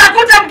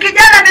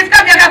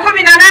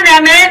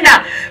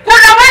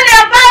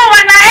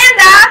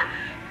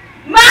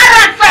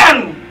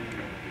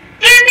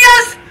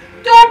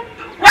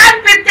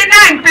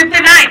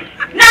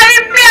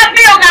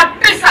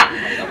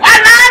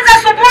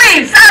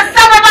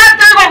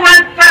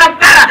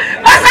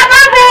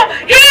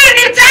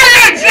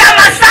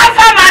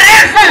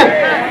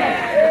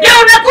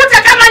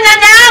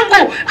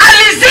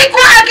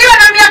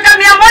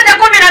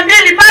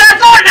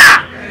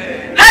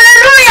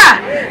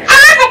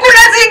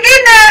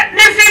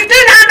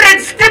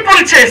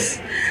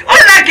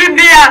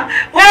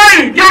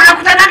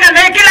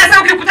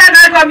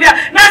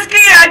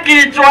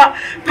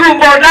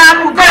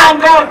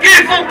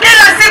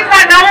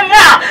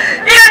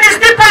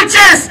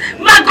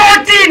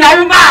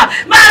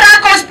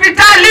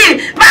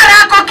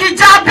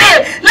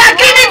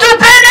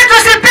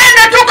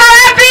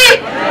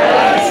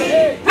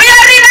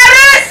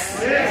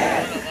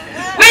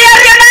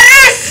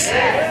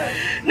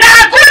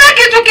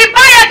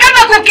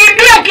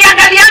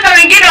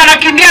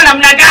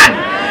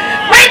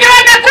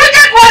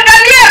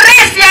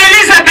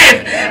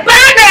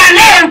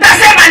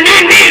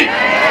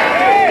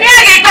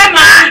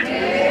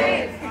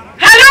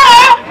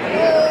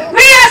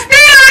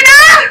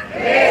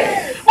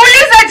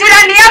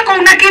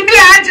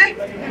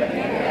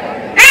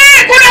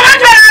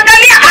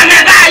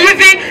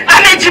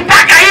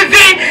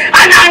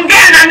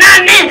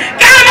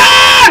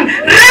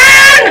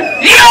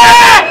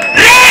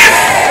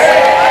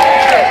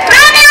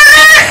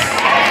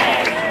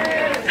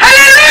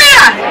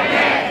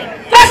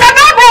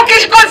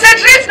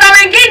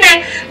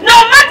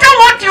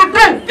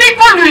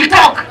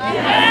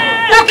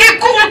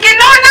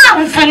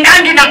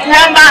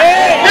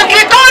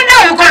 Ukikonda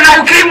uko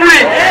na ukimwi.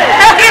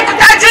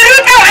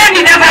 Ukitajirika wewe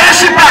ni devil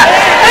worshiper.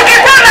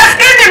 Ukikuwa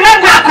maskini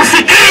Mungu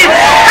akusikii.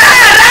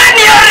 Run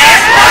your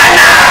race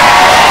bwana.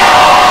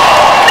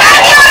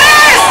 Run your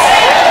race.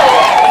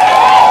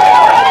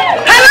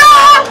 Hello?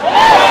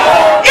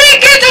 Hii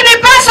kitu ni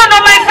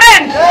personal my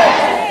friend.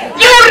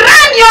 You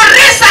run your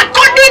race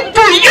according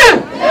to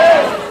you.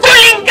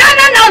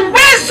 Kulingana na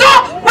uwezo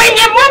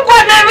wenye Mungu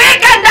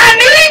ameweka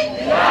ndani.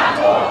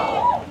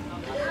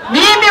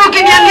 Mimi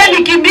ukiniambia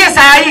nikimbie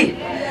saa hii,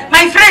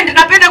 my friend,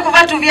 napenda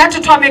kuvaa tu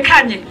viatu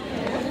tuamekanye.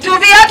 Tu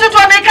viatu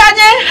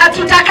tuamekanye,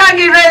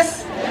 hatutakangi race.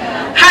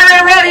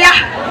 Hallelujah.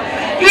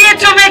 Hii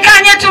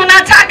tumekanye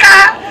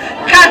tunataka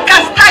kaka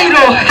stylo.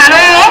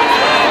 Hello?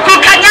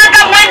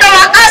 Kukanyaga mwendo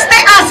wa aste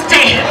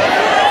aste.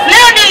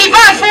 Leo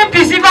nilivaa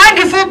fupi,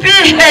 sivaangi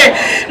fupi.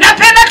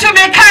 Napenda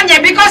tumekanye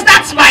because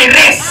that's my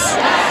race.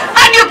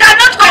 And you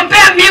cannot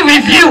compare me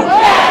with you.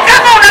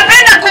 Kama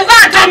unapenda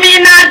kuvaa Tommy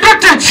na Andu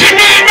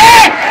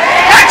chimine,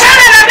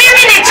 wachana na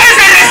mimi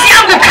nicheze race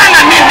yangu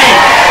kama mimi.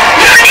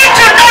 You need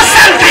to know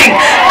something.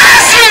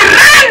 As you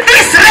run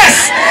this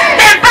race,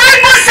 the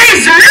Bible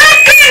says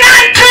looking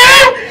unto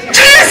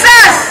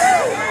Jesus,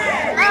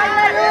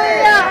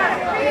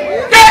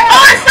 the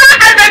author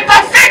and the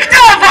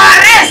perfecter of our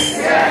race.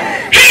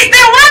 He's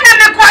the one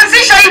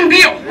amekuanzisha hii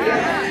mbio.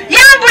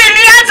 Yangu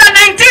ilianza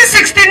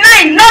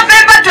 1969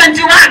 November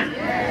 21.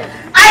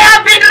 I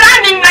have been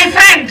running my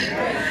friend.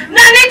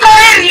 Na niko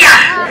area.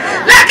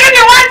 Lakini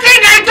one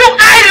thing I do,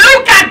 I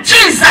look at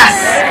Jesus.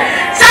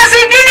 Saa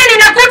zingine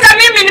ninakuta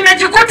mimi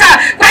nimejikuta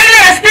kwa ile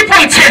ya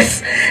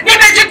steeplechase.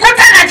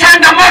 Nimejikuta na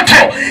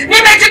changamoto.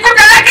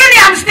 Nimejikuta lakini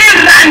I'm still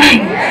running.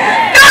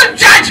 Don't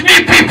judge me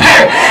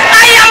people.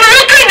 I am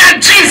looking at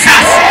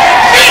Jesus.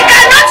 We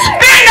cannot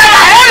spend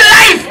our whole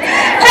life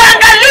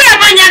kuangalia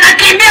mwenye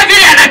anakimbia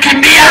vile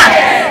anakimbia.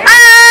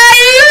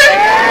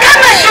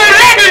 Kama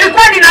shuleni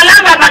nilikuwa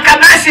ninalamba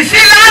makamasi, si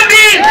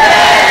lambi.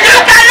 You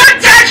cannot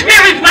judge me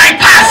with my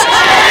past.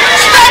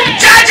 Stop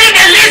judging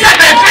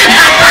Elizabeth with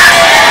her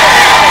past.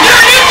 You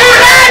need to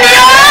run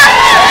your...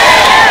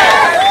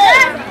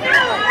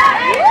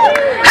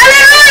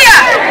 Hallelujah.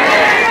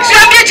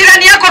 Siambie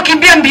jirani yako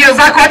kimbia mbio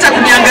zako hata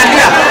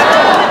kuniangalia.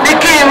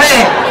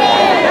 Nikiwe.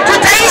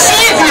 Tutaishi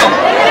hivyo.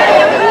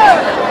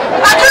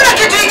 Hakuna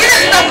kitu kingine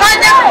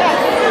tutafanya.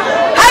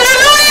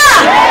 Hallelujah.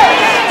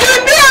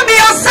 Kimbia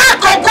mbio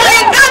zako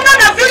kulingana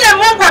na vile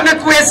Mungu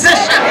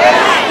amekuwezesha.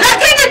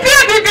 Lakini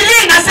pia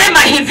Biblia inasema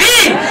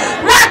hivi,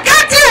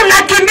 wakati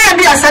unakimbia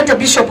mbio, asante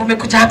Bishop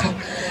umekuja hapo.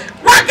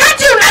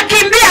 Wakati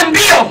unakimbia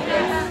mbio,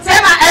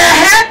 sema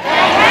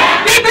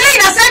Biblia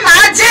inasema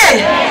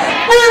aje?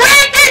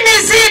 Uweke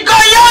mizigo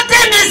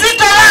yote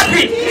mizito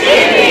wapi?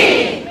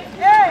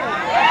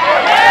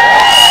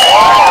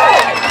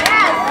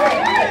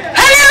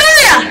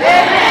 Hallelujah.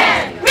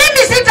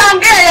 Mimi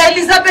sitaongea ya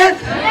Elizabeth.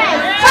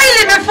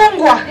 Faili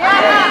imefungwa.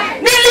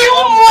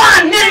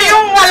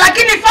 Niliumwa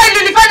lakini faili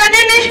ilifanya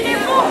nini?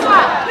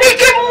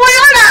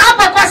 Nikimwona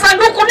hapa kwa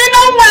sanduku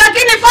ninaumwa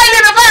lakini faili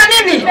imefanya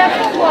nini?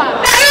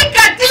 Na hii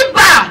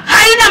katiba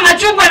haina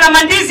machungwa na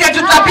mandizi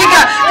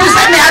tutapiga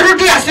tuseme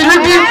arudi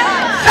asirudi.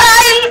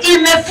 Faili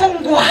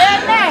imefungwa.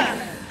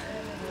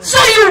 So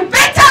you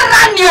better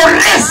run your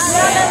race.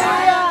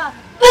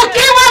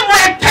 Ukiwa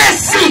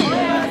mwepesi.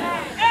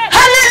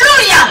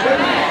 Hallelujah.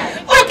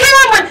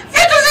 Ukiwa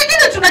vitu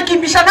zingine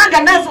tunakimbishananga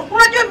nazo.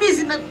 Unajua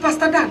mizi na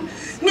Pastor Dan.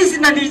 Mizi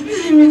na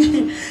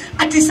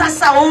ati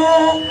sasa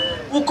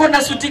uko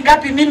na suti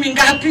ngapi mimi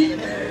ngapi?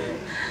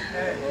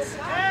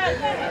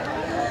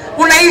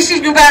 Unaishi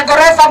nyumba ya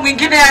ghorofa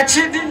mwingine ya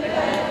chini.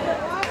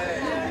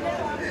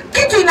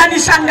 Kitu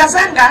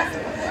inanishangazanga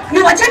ni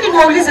wacheni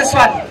niwaulize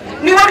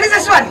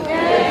swali.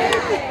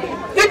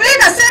 Biblia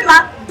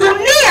inasema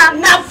dunia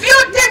na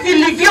vyote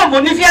vilivyomo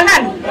ni vya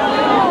nani?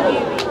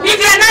 Ni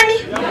vya nani?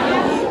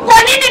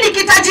 Kwa nini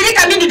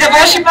nikitajirika mimi ni devil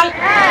worshiper?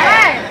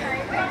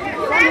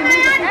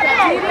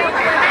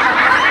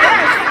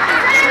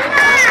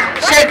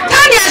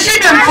 Shetani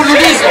ashinde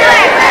mfululizo.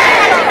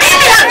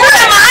 Mimi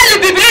hakuna mahali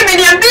Biblia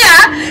imeniambia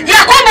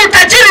ya kwamba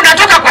utajiri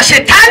unatoka kwa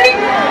shetani.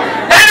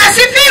 Bwana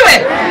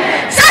sifiwe.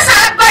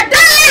 Sasa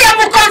badala ya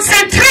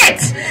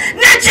mconcentrate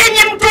na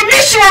chenye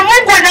mtumishi wa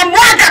Mungu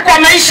anamwaga kwa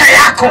maisha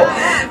yako,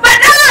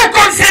 badala ya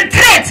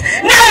concentrate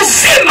na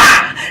uzima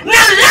na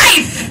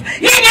life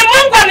yenye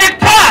Mungu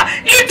amepoa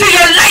into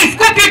your life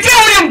kupitia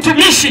huyo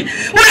mtumishi,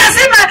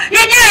 unasema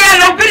yenyewe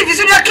yanahubiri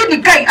vizuri lakini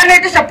kai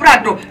anaendesha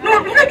Prado.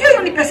 Unajua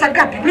hiyo ni pesa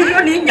ngapi?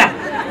 Milioni 4.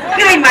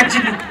 Bila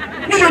imagine.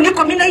 Hiyo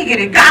niko mimi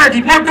naigere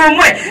gari modo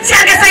mwe. Si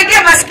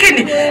angesaidia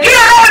maskini. Hiyo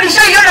roho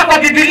nishaiona kwa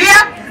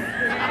Biblia.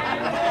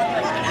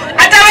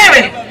 Hata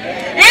wewe.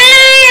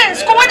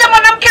 Siku moja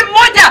mwanamke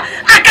mmoja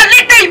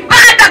akaleta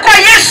ibada kwa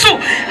Yesu,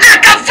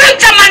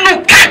 akavunja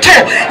manukato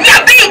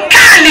ya bei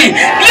kali.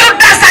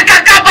 Yuda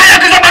sakakabala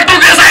kusema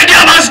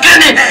tungesaidia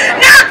maskini.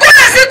 Na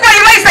hakuna siku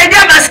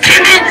aliwaisaidia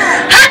maskini.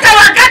 Hata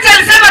wakati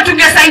alisema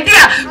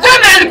tungesaidia,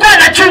 kumbe alikuwa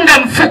anachunga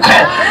mfuko.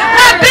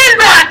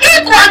 Wapendwa,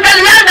 hii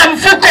kuangaliana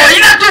mfuko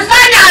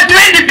inatufanya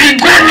hatuendi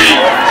mbinguni.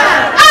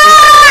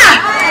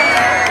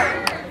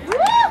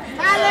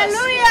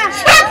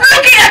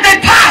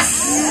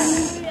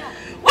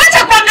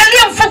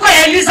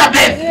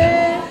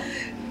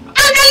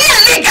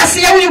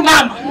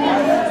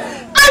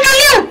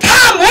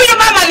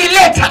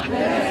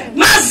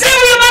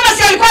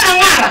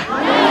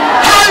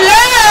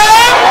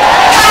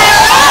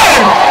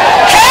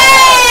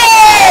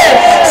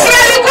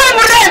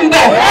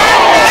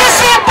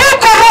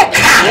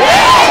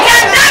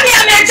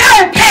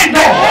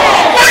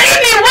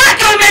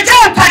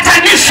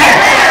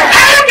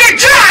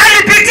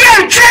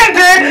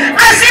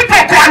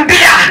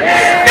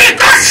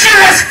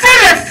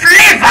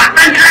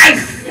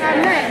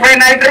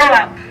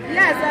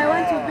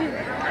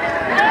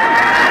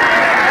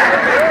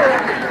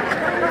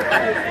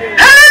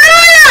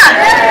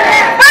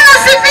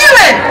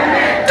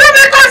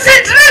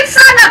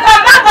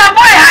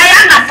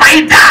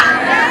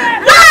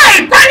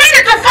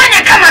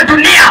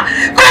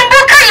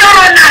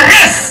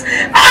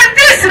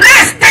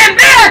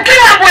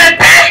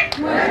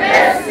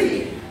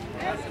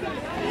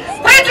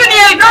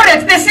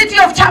 the city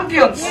of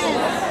champions.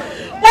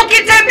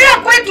 Ukitembea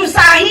kwetu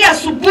saa hii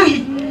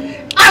asubuhi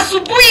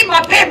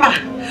mapema,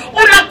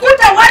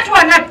 unakuta watu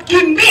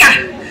wanakimbia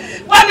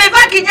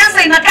wamevaa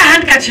kinyasa inakaa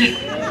handkerchief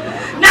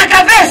na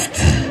kavest,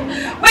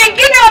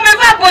 wengine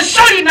wamevaa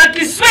boshori na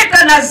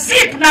kisweta na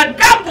zip na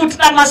gumboot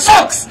na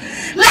masocks,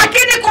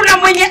 lakini kuna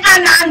mwenye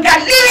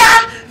anaangalia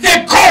the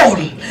goal.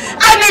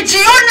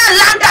 Amejiona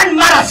London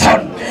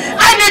Marathon,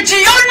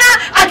 amejiona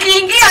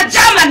akiingia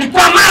Germany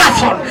kwa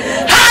marathon.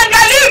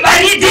 Haangalii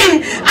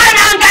baridi,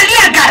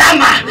 anaangalia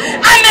gharama.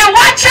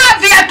 Amewacha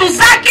viatu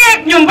zake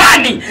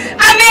nyumbani,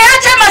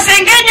 ameacha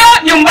masengenyo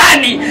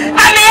nyumbani,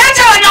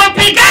 ameacha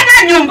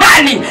wanaopigana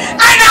nyumbani,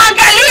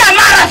 anaangalia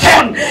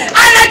marathon.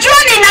 Anajua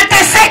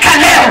ninateseka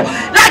leo,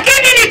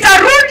 lakini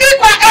nitarudi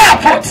kwa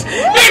airport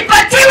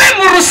nipatiwe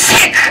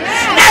murusik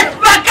na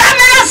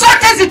makamera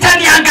zote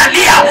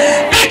zitaniangalia,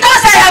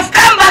 because I have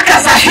come back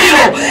as a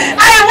hero.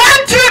 I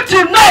want you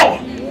to know,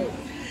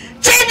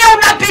 chenye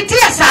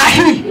unapitia saa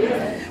hii,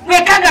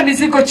 wekanga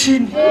mizigo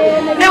chini.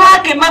 Ne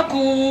wake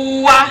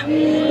makuwa,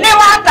 ne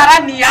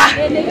watarania,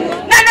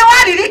 na ne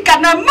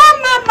waririkana,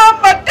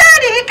 mama,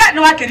 taririka, ne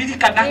wake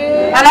ririkana.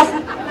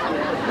 Alafu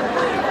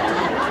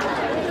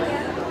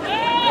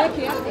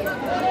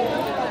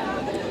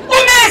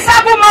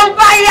umehesabu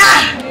maubaya,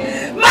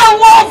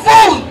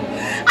 maovu,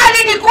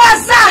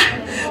 alinikwaza,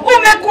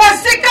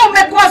 umekwazika,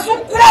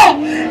 umekwazukwo,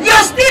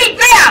 you're still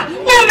there,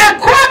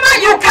 umekwama,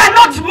 you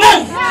cannot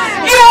move,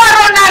 you are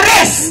on a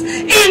race.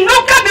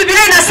 Inuka,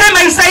 Biblia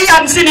inasema Isaia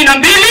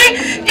 52,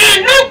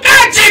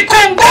 inuka,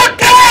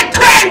 jikungute,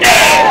 twende.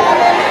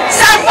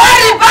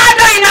 Safari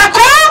bado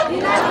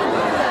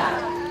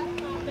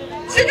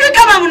sijui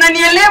kama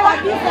mnanielewa.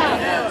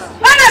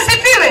 Bwana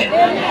sifiwe.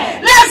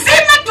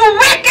 Lazima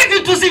tuweke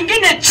vitu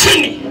zingine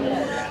chini.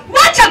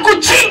 Wacha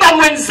kuchimba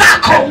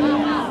mwenzako.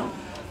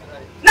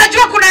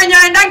 Najua kuna wenye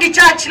waendangi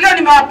church, leo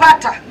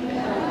nimewapata.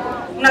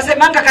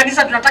 Unasemanga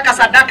kanisa tunataka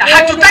sadaka.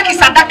 Hatutaki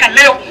sadaka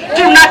leo.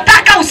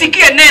 Tunataka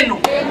usikie neno.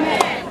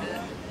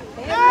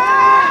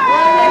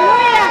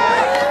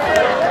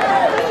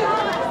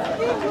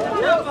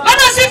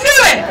 Bwana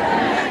sifiwe.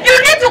 You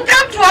need to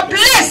come to a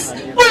place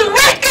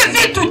uweke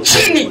vitu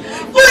chini.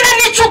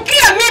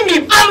 Unanichukia mimi,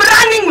 I'm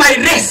running my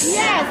race.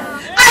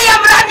 I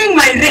am running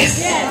my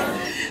race.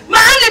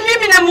 Mahali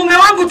mimi na mume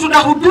wangu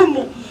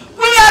tunahudumu,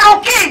 we are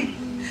okay.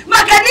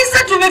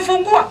 Makanisa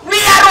tumefungua, we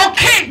are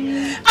okay.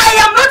 I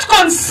am not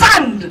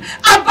concerned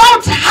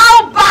about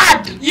how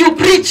bad you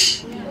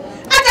preach.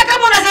 Hata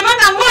kama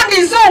unasemanga ngoni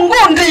hizo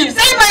ngundi,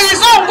 sema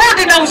hizo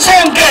ngundi na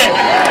usonge.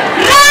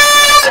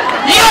 Run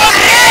your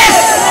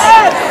race.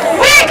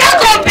 Weka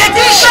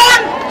competition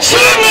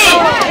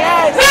chini.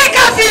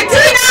 Weka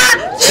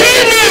fitina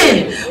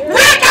chini.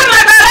 Weka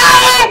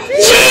madharau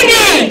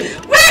chini.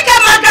 Weka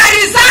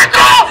magari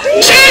zako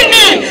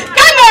chini.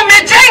 Kama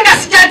umejenga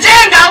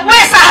sijajenga,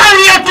 wewe sahau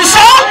hiyo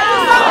tuso.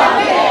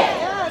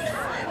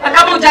 Na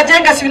kama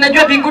hujajenga, si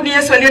unajua mbinguni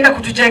Yesu alienda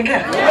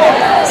kutujengea.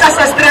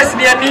 Sasa stress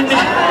ni ya nini?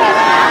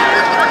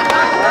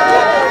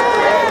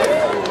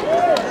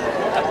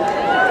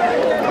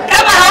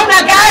 Kama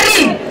hauna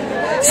gari,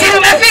 si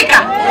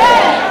umefika?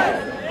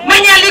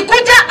 Mwenye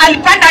alikuja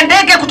alipanda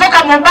ndege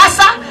kutoka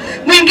Mombasa,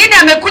 mwingine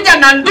amekuja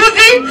na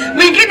nduthi,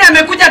 mwingine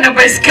amekuja na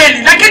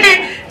baiskeli. Lakini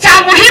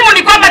cha muhimu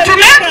ni kwamba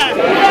sina.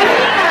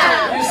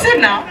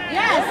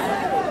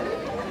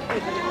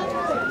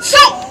 So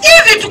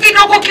hivi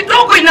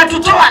kidogo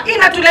inatutoa,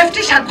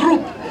 inatuleftisha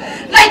group.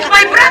 Like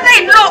my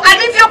brother-in-law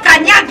alivyo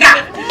kanyaga,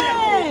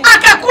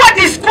 akakuwa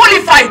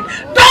disqualified.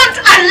 Don't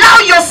allow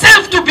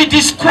yourself to be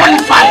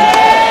disqualified.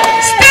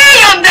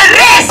 Stay on the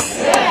race.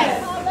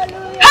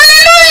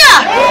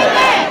 Hallelujah.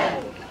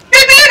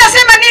 Biblia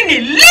inasema nini?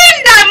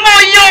 Linda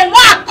moyo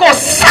wako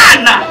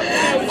sana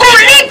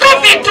kuliko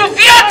vitu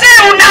vyote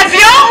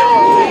unavyo.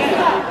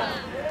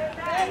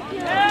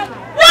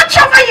 Watch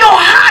over your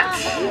heart.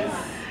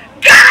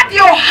 Guard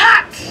your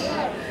heart.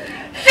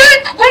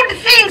 Think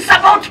good things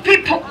about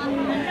people.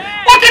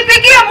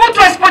 Ukipigia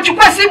mtu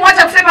asipochukua simu,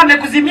 acha kusema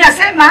amekuzimia,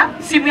 sema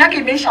simu yake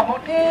imeisha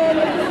moto.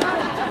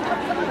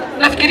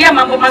 Nafikiria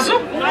mambo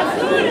mazuri.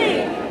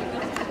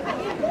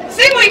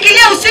 Simu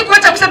ikilia usiku,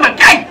 acha kusema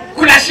gai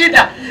kuna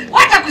shida.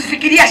 Wacha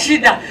kufikiria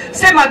shida,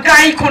 sema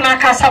gai kuna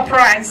ka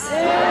surprise.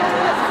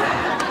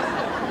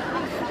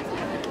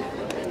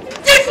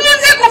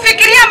 Jifunze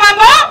kufikiria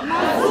mambo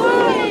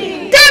mazuri.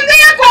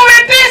 Tembea kwa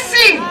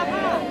wepesi.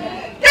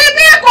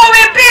 Tembea kwa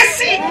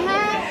wepesi.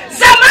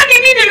 Zamani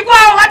mimi nilikuwa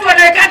watu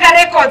wanawekaga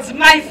records,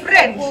 my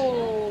friend.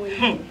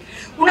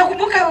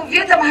 Unakumbuka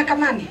vyote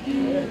mahakamani?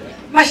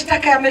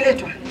 Mashtaka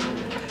yameletwa.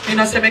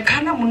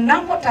 Inasemekana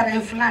mnamo tarehe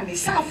fulani,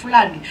 saa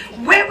fulani,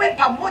 wewe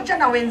pamoja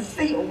na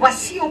wenzio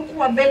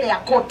wasiokuwa mbele ya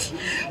koti.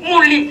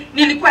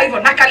 Nilikuwa hivyo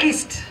na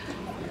kalist.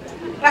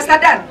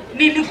 Pasadan,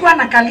 nilikuwa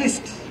na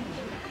kalist.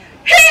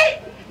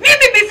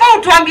 Mimi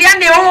before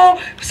tuambiane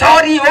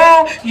sorry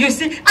you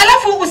see,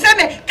 alafu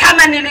useme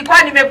kama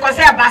nilikuwa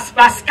nimekosea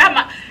bas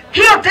kama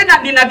hiyo tena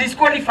nina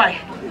disqualify.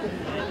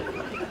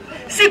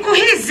 Siku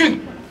hizi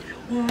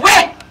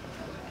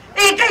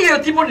ika hiyo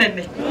timu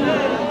nene.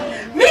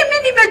 Mimi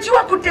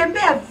nimejua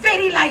kutembea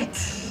very light.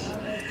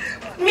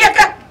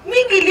 Miaka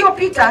mingi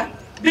iliyopita,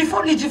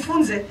 before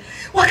nijifunze,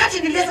 wakati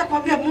niliweza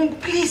kuambia Mungu,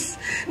 please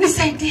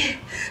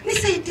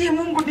nisaidie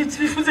Mungu,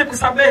 nijifunze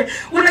kusamehe.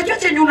 Unajua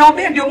chenye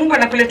unaombea ndio Mungu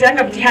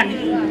anakuleteanga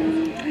mtihani.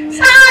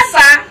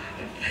 Sasa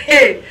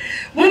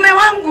mume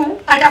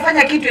wangu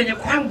atafanya kitu yenye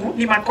kwangu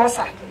ni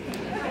makosa,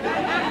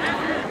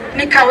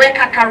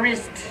 nikaweka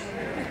karist.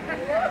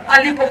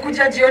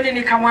 Alipokuja jioni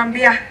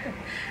nikamwambia,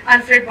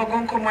 Alfred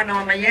Bogonko mwana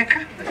wa Mayeka,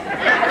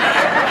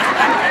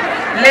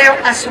 leo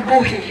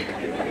asubuhi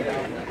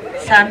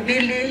saa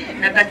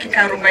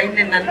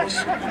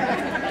 2:40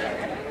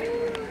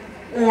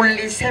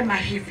 ulisema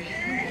hivi,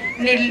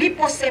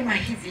 niliposema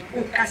hivi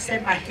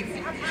ukasema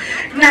hivi,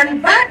 na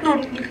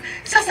bado.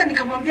 Sasa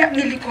nikamwambia,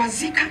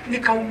 nilikwazika,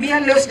 nikaumia,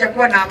 leo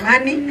sijakuwa na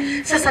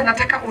amani, sasa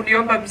nataka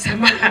uniomba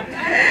msamaha.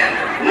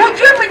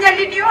 Mjue mwenye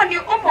alinioni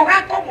omo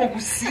wako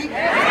mugusi.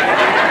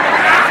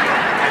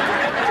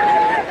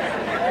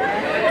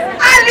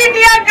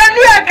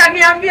 Aliniangalia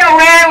akaniambia,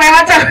 wewe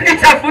hata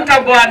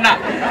unitafuta bwana,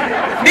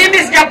 mimi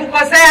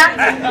sijakukosea.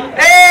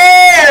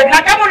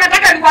 Na kama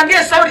unataka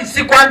nikwambie sorry,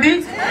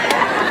 sikwambii.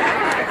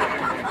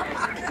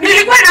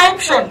 Nilikuwa na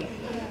option.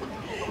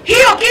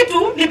 Hiyo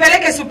kitu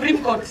nipeleke Supreme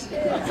Court,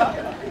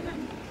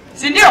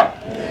 si ndio?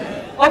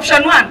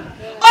 Option 1.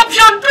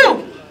 Option 2,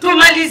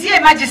 tumalizie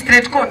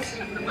Magistrate Court.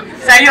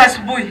 Saa hiyo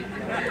asubuhi,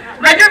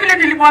 unajua vile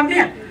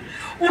nilimwambia,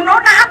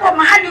 unaona hapo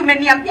mahali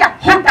umeniambia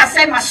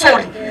hutasema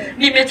sorry,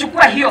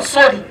 nimechukua hiyo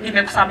sorry,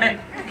 nimekusamehe.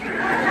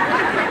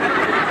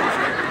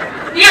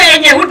 Hiyo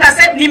yenye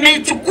hutasema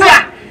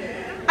nimeichukua.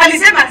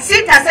 Alisema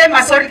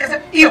sitasema sorry,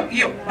 kasema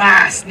hiyo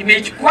bas,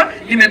 nimeichukua,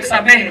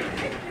 nimekusamehe.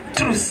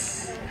 Truth.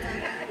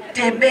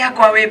 Tembea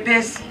kwa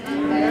wepesi.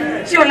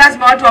 Sio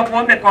lazima watu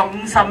wakuombe kwa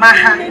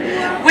msamaha.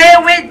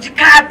 Wewe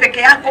jikaa peke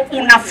yako,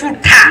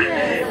 unafuta.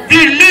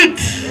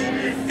 Delete.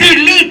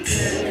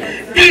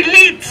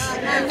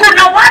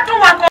 Kuna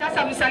watu wako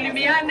sasa,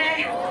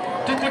 msalimiane,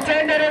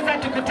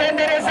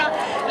 tukutendereza.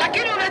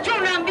 Lakini unajua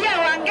unaambia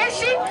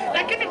wangeshi,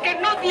 lakini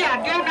Kenovia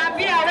ndio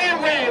unaambia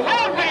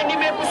wewe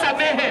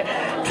nimekusamehe.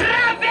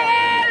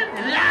 Travel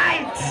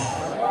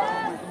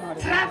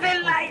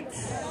light.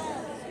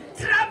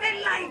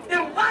 The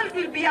world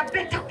will be a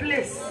better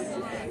place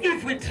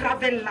if we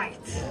travel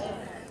light.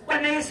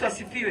 Bwana Yesu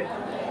asifiwe.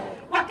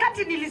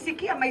 Wakati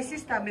nilisikia my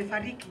sister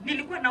amefariki,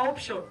 nilikuwa na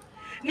option.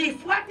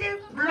 Nifuate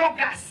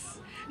bloggers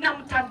na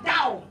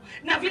mtandao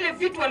na vile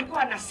vitu walikuwa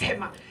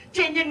wanasema.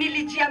 Chenye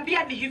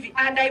nilijiambia ni hivi,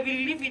 and I will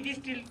live with this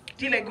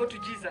till I go to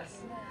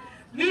Jesus.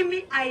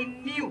 Mimi, I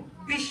knew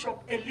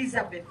Bishop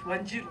Elizabeth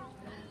Wanjiru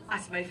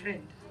as my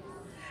friend.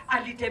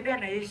 Alitembea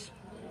na Yesu,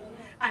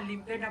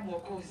 alimpenda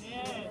Mwokozi.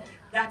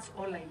 That's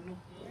all I know.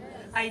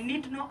 I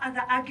need no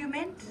other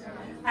argument.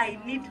 I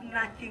need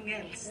nothing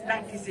else.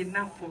 That is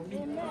enough for me.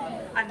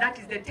 And that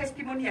is the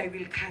testimony I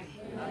will carry.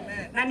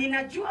 Na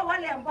ninajua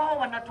wale ambao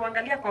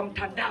wanatuangalia kwa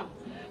mtandao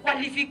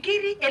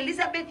walifikiri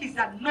Elizabeth is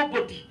a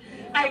nobody.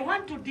 I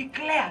want to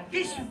declare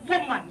this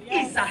woman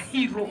is a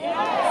hero,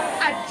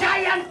 a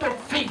giant of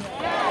faith,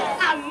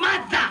 a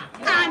mother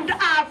and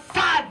a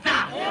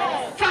father.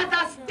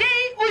 Father's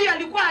Day huyu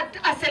alikuwa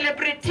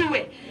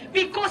celebratiwe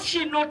because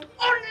she not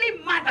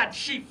only mothered,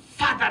 she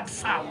fathered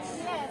sons.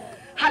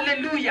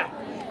 Hallelujah.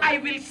 I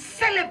will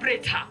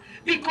celebrate her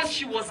because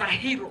she was a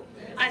hero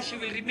and she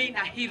will remain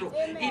a hero.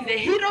 In the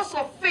Heroes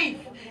of Faith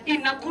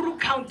in Nakuru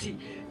County,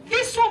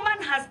 this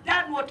woman has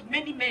done what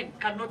many men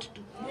cannot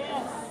do.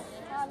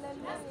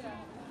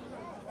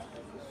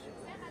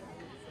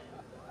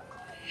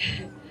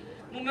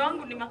 Mume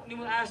wangu ni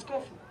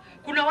askofu.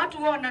 Kuna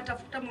watu wao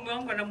wanatafuta mume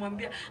wangu,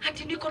 anamwambia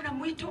ati niko na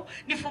mwito,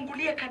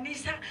 nifungulie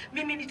kanisa,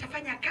 mimi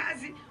nitafanya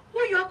kazi.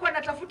 Huyu wako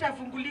anatafuta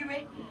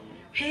afunguliwe.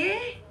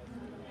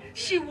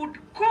 She would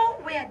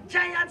go where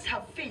giants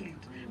have failed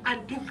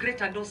and do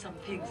great and awesome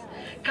things.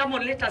 Come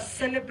on, let us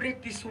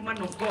celebrate this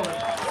woman of God.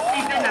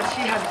 Even as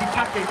she has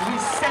departed, we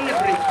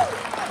celebrate.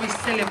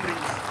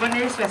 Bwana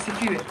Yesu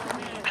asifiwe.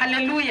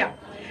 Hallelujah.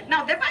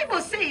 Now the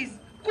Bible says,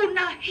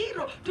 kuna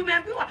hero.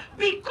 Tumeambiwa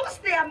because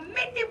there are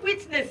many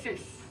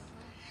witnesses.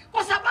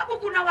 Kwa sababu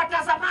kuna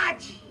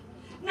watazamaji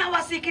na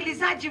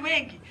wasikilizaji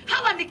wengi.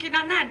 Hawa ni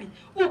kina nani?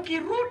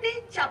 Ukirudi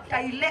chapter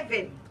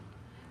 11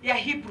 ya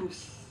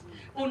Hebrews,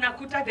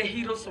 unakuta the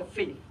heroes of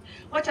faith.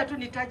 Wacha tu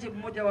nitaje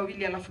mmoja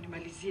wawili alafu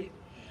nimalizie.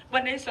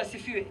 Bwana Yesu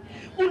asifiwe.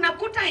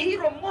 Unakuta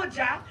hero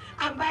mmoja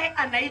ambaye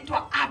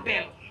anaitwa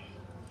Abel.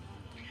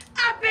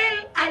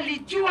 Abel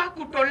alijua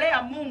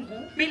kutolea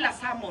Mungu bila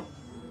sermon.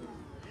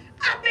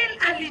 Abel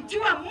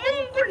alijua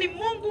Mungu ni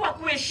Mungu wa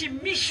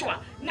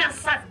kuheshimishwa na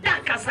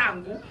sadaka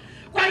zangu.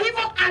 Kwa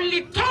hivyo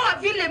alitoa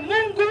vile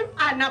Mungu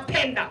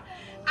anapenda.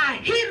 A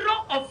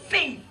hero of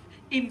faith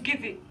in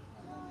giving.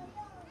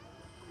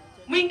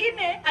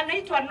 Mwingine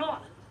anaitwa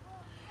Noah.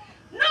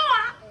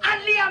 Noah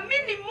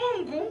aliamini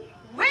Mungu.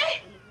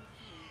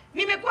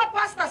 Nimekuwa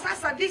pastor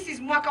sasa, this is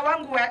mwaka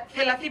wangu wa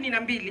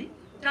 32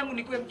 tangu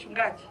nikuwe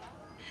mchungaji.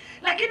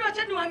 Lakini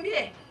wacha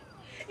niwaambie,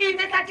 in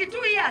the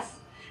 32 years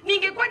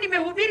ningekuwa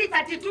nimehubiri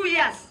 32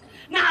 years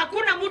na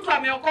hakuna mtu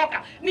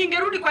ameokoka.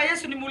 Ningerudi kwa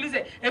Yesu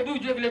nimuulize, hebu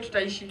ujue vile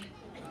tutaishi.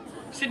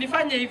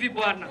 Usinifanye hivi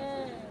Bwana.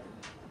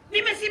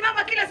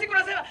 Nimesimama kila siku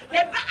nasema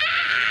the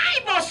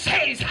Bible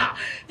says,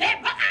 the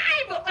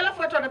Bible.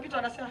 Alafu watu wanapita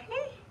wanasema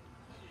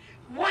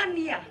 1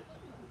 year,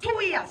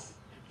 2 years,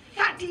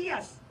 30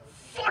 years,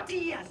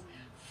 40 years,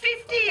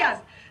 50 years,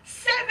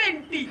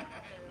 70,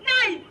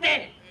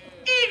 90,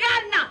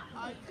 igana,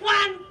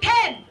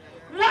 110,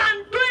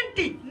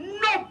 120,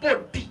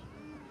 nobody.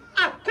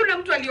 Hakuna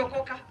mtu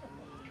aliokoka.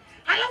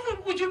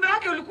 Alafu ujumbe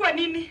wake ulikuwa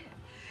nini?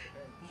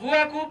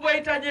 Mvua kubwa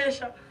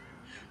itanyesha.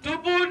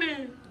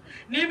 Tubuni.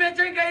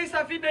 Nimejenga hii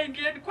safina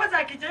ingieni. Kwanza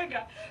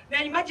akijenga,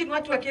 na imagine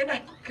watu wakienda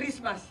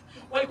Christmas,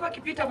 walikuwa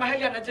kipita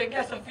mahali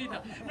anajengea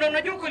safina. Na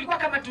unajua kulikuwa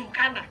kama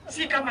Turkana,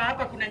 si kama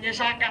hapa kuna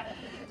nyeshanga.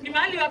 Ni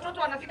mahali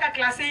watoto wanafika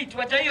class 8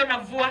 wajaio na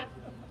mvua.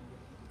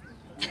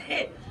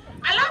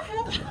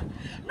 Alafu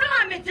na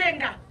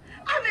amejenga,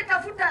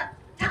 ametafuta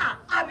taa,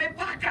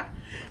 amepaka,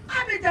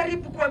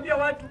 amejaribu kuambia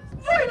watu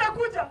mvua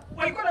inakuja.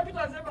 Walikuwa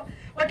wanapita wasema,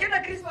 wakienda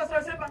Christmas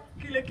wasema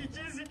kile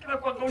kijizi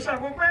kinakuangusha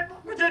ngomeno,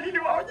 kuja nini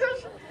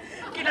waonyesha.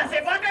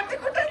 Kinasema ati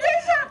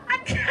kutanyesha,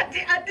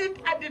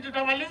 ati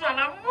tutamaliza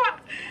na mvua.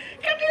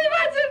 Kati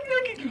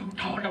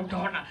imagine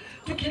utaona.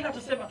 Tukienda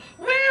tusema,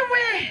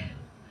 wewe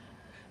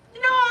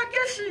ina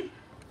keshi.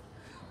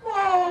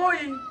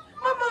 Oi,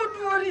 mama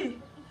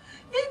utuori.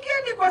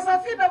 Ingieni kwa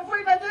safina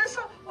mvua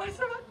inanyesha.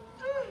 Wasema,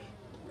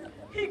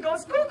 he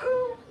goes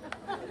cuckoo.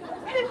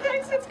 He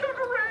thinks it's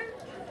gonna rain.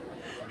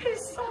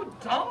 He's so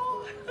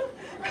dull.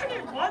 Can you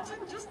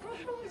imagine just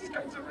how he's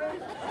going to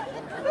rain?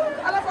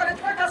 Alafu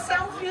anachukua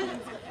selfie.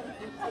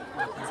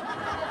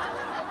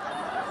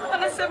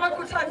 Anasema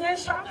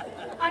kutanyesha.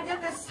 And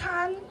yet the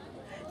sun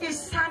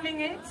is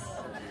sunning it.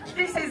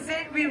 This is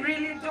it. We're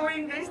really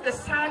doing this. The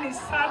sun is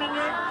sunning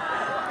it.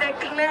 The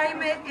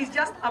climate is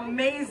just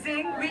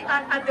amazing. We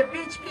are at the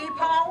beach,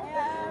 people.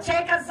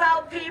 Check us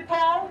out,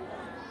 people.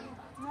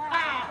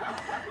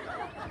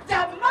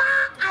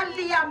 Jamaa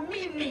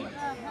aliamini.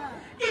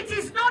 It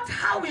is not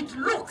how it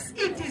looks,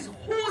 it is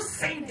who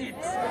said it.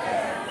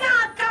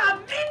 Na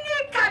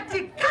kaamini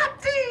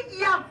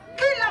katikati ya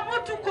kila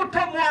mtu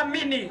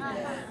kutomwamini.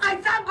 I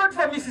thank God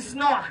for Mrs.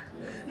 Noah.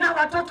 Na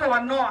watoto wa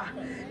Noah.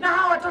 Na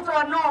hawa watoto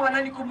wa Noah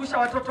wananikumbusha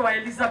watoto wa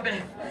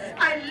Elizabeth.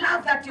 I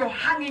love that you're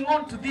hanging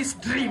on to this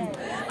dream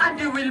and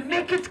you will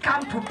make it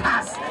come to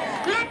pass.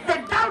 Let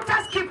the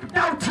doubters keep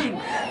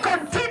doubting.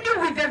 Continue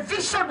with the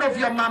vision of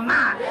your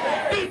mama,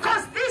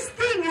 because this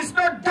thing is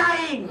not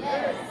dying.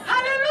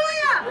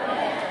 Hallelujah.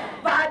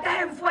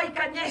 Baadaye mvua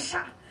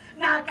ikanyesha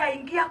na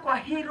akaingia kwa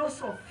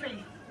heroes of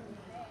faith.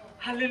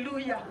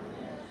 Hallelujah.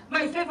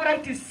 My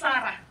favorite is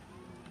Sarah.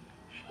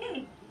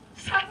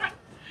 Sarah.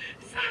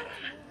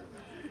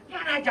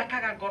 Yana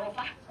hajakaga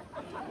gorofa.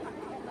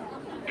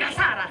 Ya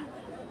Sarah.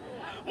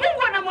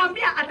 Mungu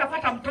anamwambia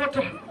atapata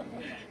mtoto.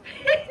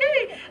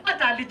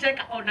 Hata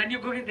alicheka, ona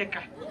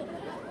nigogetheka.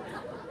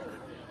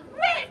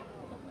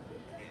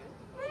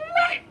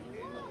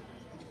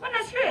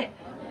 Wanasiwe.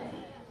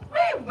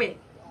 Wewe.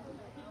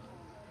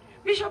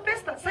 Bishop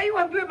Esther, sasa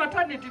uambiwe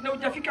maternity na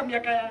hujafika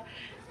miaka ya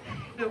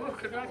ndio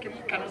wake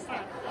mkanasa.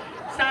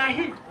 Saa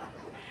hii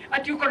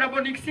ati uko na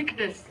morning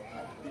sickness.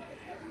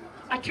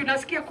 Ati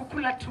unasikia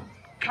kukula tu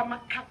kama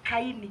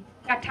kakaini,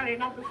 katare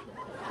na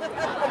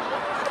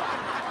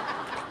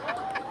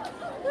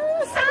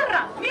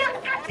Sara,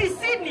 miaka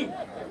 90.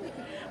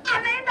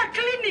 Anaenda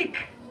clinic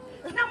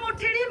na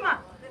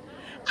Mutirima.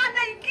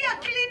 Anaingia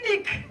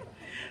clinic.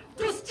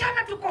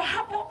 Tusichana tuko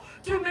hapo,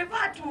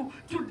 tumevaa tu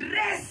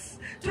dress,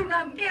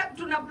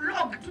 tuna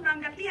blog,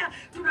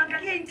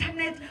 tunaangalia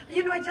internet.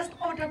 You know, I just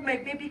ordered my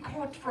baby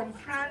coat from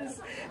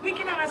France.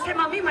 Wengine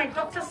anasema, my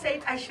doctor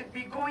said I should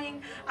be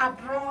going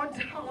abroad.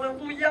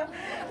 Hallelujah.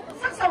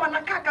 Sasa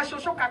wanakaa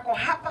kashosho kako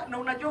hapa, na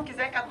unajua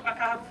ukizeeka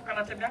tunakaa harufu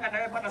kanatembeanga na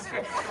wewe bwana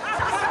siwe.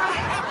 Sasa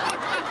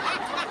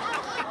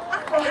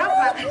ako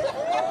hapa.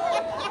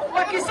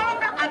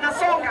 Wakisonga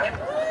anasonga.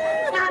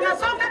 Na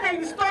anasonga na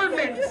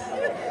installments.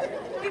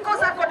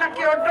 Because ako na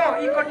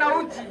keodo, iko na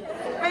uji.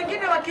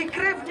 Wengine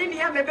wakikrave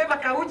nini amebeba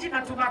kauji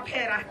na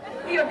tumapera.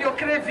 Hiyo ndio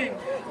craving.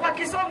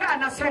 Wakisonga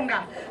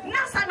anasonga.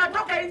 Nasa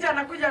anatoka nje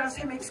anakuja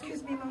anasema,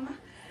 excuse me mama.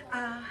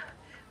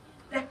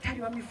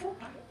 Daktari wa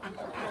mifupa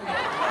ako pale.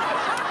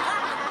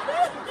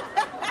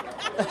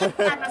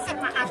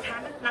 Anasema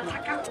hapana,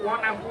 nataka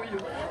kuona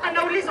huyu.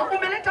 Anauliza,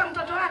 umeleta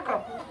mtoto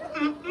wako?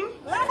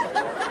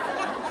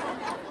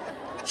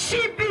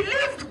 She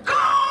believed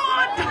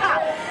God.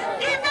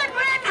 Even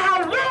when her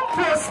womb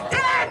was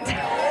dead,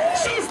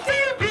 she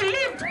still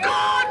believed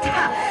God.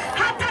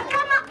 Hata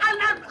kama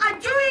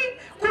ajui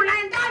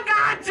kunaendanga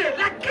aje,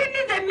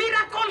 lakini the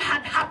miracle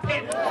had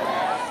happened.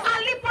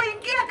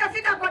 Alipoingia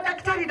kafika kwa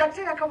daktari,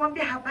 daktari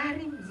akamwambia,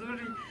 habari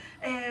nzuri.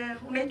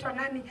 Unaitwa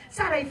nani?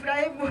 Sara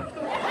Ibrahimu.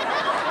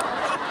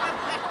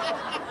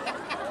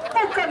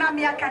 Uko na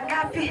miaka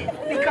ngapi?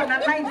 Niko na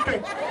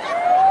 90.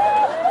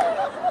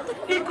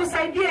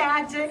 Nikusaidie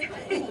aje?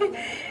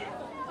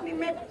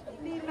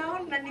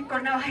 Ninaona niko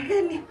na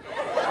wageni.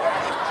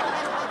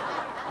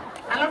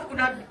 Alafu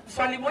kuna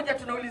Swali moja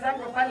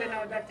tunaulizana pale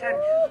na daktari,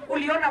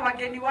 uliona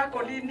wageni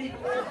wako lini?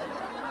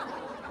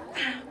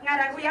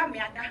 Ngaragu ya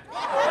miaka.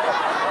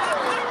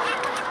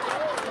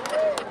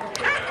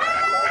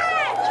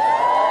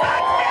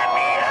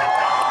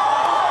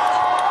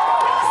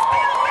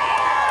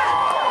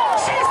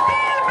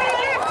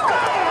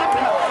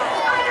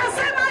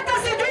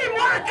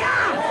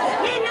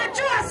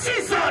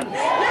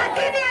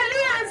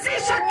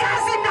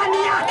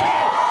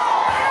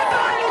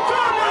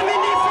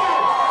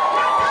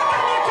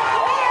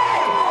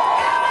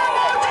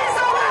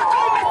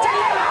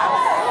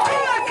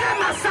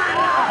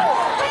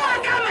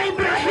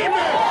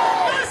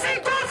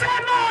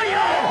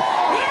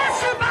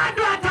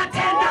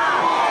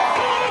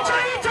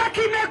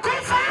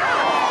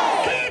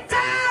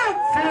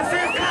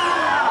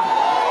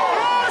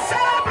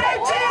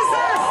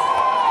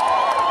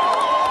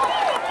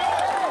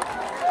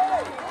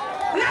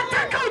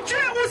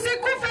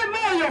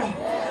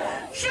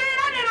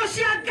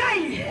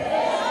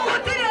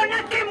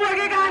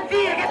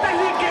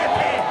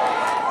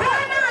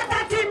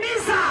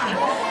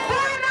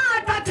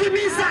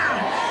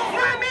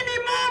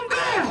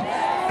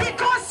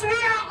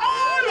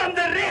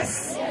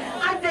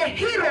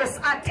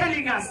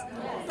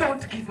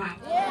 Don't give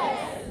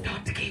up.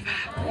 Don't give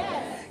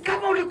up.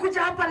 Kama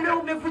ulikuja hapa leo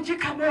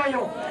umevunjika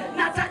moyo,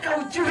 nataka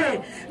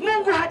ujue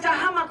Mungu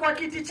hajahama kwa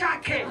kiti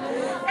chake.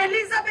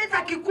 Elizabeth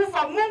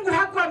akikufa, Mungu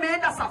hakuwa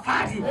ameenda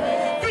safari.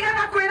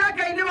 Tigana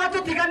kweraga ile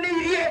watu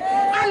tiganirie.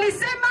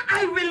 Alisema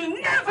I will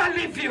never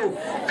leave you.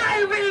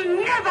 I will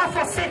never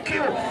forsake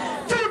you.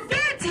 To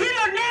date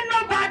hilo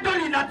neno bado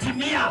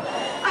linatimia.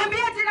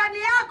 Ambia jirani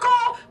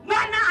yako,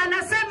 Bwana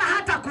anasema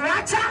hata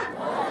kuacha.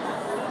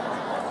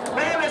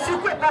 Wewe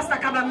sikwe pasta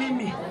kama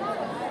mimi.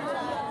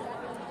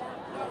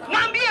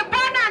 Mwambie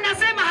Bwana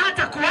anasema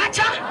hata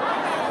kuacha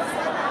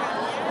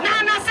na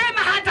anasema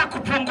hata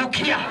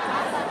kupungukia.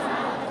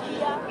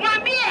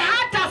 Mwambie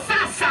hata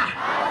sasa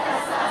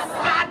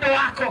bado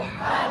wako,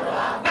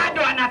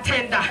 bado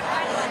anatenda.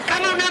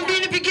 Kama unaambia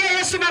nipigie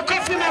Yesu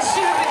makofi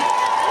mazuri.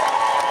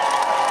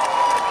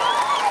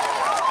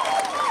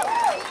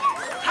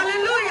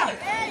 Haleluya.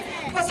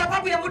 Kwa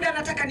sababu ya muda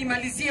nataka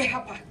nimalizie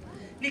hapa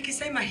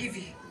nikisema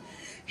hivi.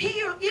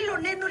 Hilo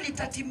neno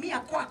litatimia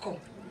kwako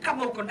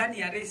kama uko ndani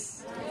ya race.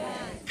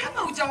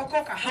 Kama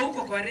hujaokoka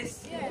hauko kwa race.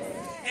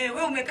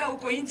 Wewe umekaa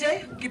huko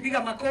nje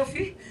ukipiga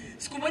makofi.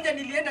 Siku moja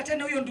nilienda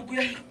tena, huyo ndugu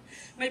yangu,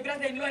 my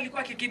brother in law,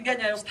 alikuwa akikimbia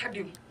Nyayo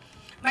Stadium.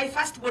 My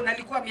first born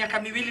alikuwa miaka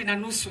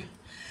 2.5.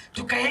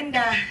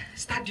 Tukaenda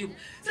stadium.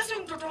 Sasa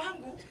mtoto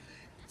wangu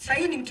sasa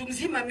ni mtu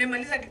mzima,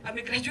 amemaliza,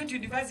 amegraduate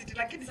university,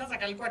 lakini sasa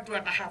kalikuwa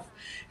 2.5.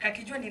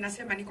 Kakijua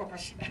ninasema niko kwa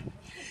shida.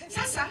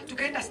 Sasa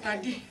tukaenda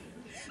study.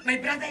 My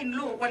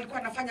brother-in-law walikuwa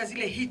wanafanya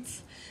zile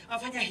hits.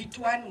 Wafanya hit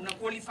 1 una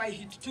qualify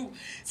hit 2.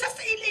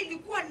 Sasa ile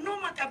ilikuwa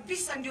noma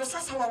kabisa, ndio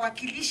sasa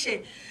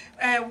wawakilishe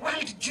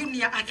World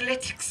Junior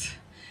Athletics.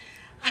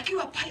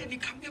 Akiwa pale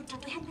nikamwambia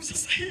mtoto wangu,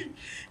 sasa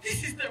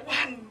this is the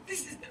one, this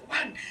is the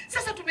one.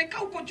 Sasa tumekaa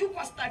huko juu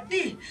kwa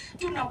study,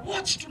 tuna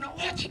watch.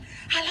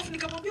 Halafu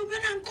nikamwambia,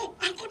 "Bwana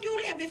anko ndio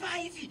yule amevaa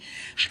hivi."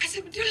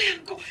 Akasema, "Ndio yule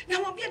anko."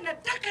 Namwambia,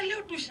 "Nataka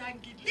leo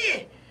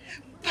tushangilie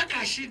mpaka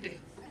ashinde."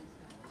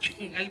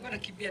 Alikuwa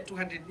anakimbia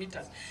 200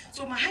 meters.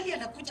 So mahali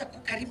anakuja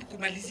karibu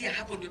kumalizia,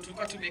 hapo ndio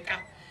tulikuwa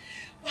tumekaa.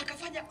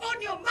 Wakafanya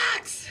on your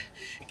marks,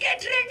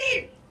 get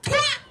ready.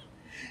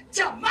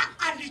 Jamaa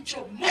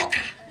alichomoka.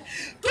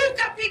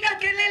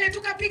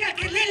 Tukapiga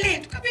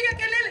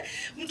kelele.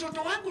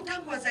 Mtoto wangu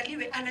tangu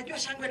azaliwe anajua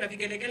shangwe na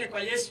vigelegele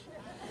kwa Yesu.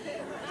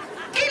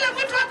 Kila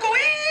mtu wako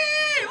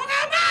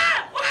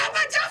ugama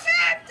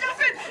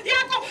Jafet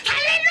yako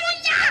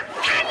haleluya.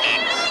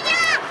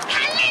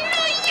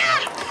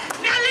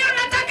 Na leo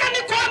nataka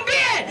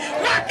nikwambie,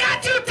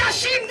 wakati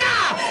utashinda,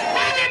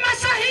 wale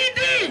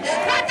mashahidi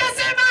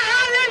watasema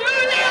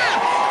haleluya,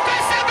 kwa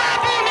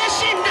sababu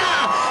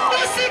umeshinda.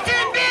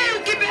 Usitembee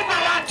ukibeba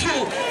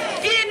watu.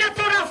 Ina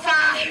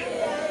turafa.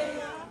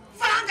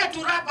 Fanga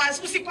turaba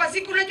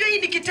usikwaziki. Unajua hii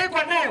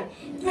nikitegwa nayo,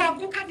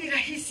 kuanguka ni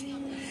rahisi.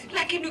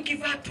 Lakini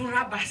ukivaa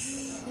turabas,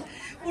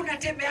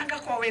 unatembeanga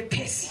kwa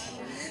wepesi.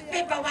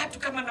 Beba watu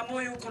kama na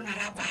moyo uko na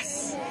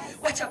rabas.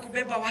 Wacha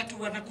kubeba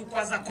watu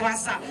wanakukwaza,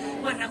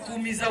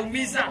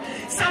 wanakuumiza.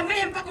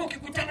 Samehe mpaka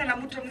ukikutana na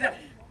mtu mmoja.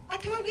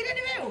 Ati wengine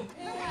ni wewe.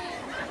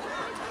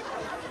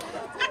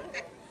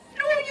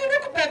 You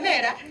look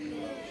better.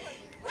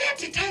 Where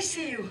did I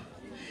see you?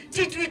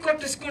 Did we go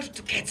to school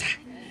together?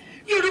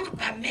 You look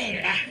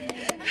better.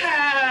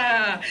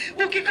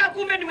 Ukikaa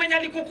kumbe ni mwenye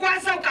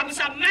alikukwaza,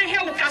 ukamsamehe,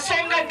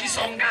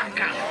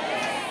 ukisonganga.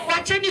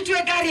 Wacheni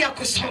tuwe gari ya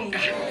kusonga.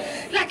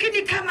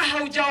 Lakini kama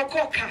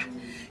haujaokoka,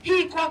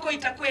 hii kwako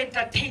itakuwa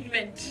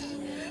entertainment.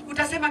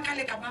 Utasema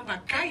kale kamama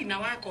kai na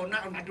wako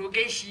na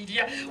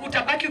unadogeshiria,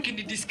 utabaki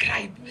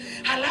ukinidescribe.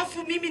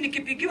 Halafu mimi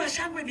nikipigiwa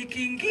shangwe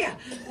nikiingia,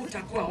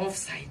 utakuwa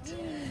offside.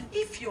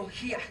 If you're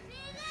here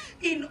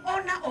in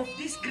honor of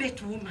this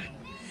great woman,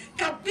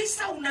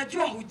 kabisa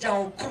unajua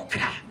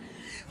hujaokoka,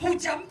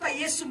 hujampa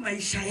Yesu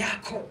maisha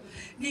yako,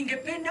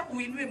 ningependa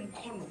uinue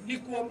mkono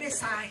nikuombe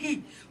saa hii.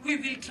 We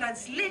will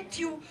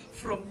translate you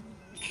from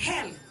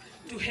hell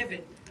to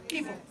heaven.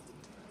 Hivyo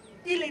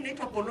ile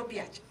inaitwa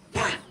polopiach.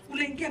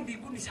 Unaingia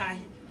mbinguni saa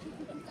hii.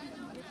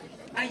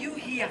 Are you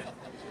here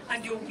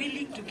and you're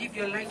willing to give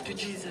your life to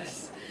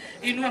Jesus?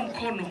 Inua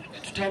mkono,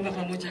 tutaomba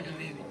pamoja na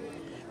wewe.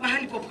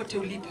 Mahali popote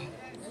ulipo.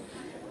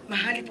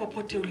 Mahali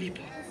popote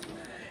ulipo.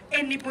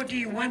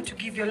 Anybody you want to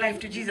give your life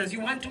to Jesus,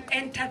 you want to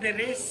enter the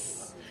race.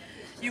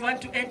 You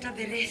want to enter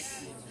the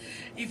race.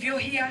 If you're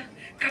here,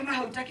 kama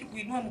hautaki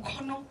kuinua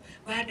mkono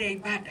baada ya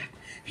ibada,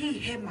 hii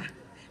hema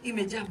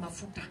imejaa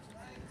mafuta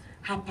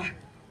hapa.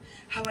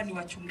 Hawa ni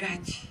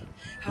wachungaji,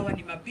 hawa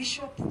ni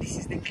mabishop, this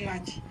is the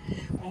clergy.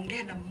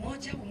 Ongea na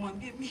mmoja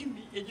umwambie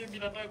mimi yenyewe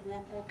ninataka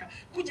kuokoka.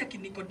 Kuja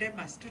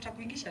Nicodemus,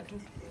 tutakuingisha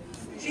tu.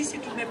 Sisi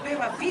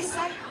tumepewa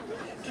visa,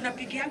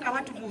 tunapigianga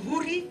watu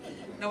muhuri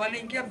na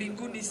wanaingia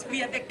mbinguni.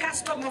 We are the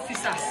custom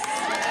officers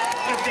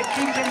of the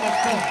kingdom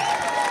of God.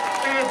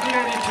 Oh,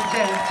 glory to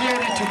God,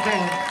 glory to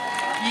God.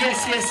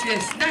 Yes, yes,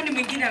 yes. Nani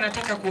mwingine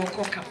anataka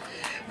kuokoka?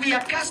 We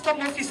are custom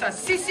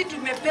officers. Sisi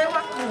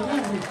tumepewa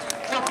uhuru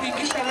wa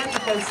kuingisha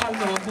watu kwa ufalme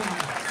wa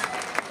Mungu.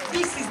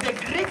 This is the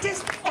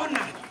greatest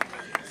honor.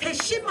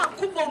 Heshima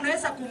kubwa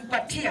unaweza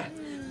kumpatia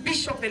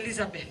Bishop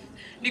Elizabeth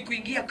ni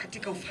kuingia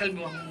katika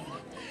ufalme wa Mungu.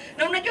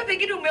 Na unajua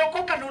pengine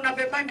umeokoka na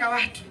unabebanga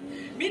watu.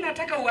 Mimi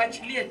nataka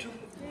uachilie tu.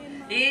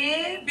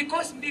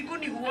 Because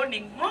mbinguni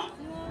huoni ngo.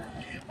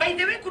 By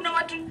the way, kuna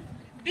watu,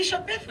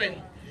 Bishop Bethwell,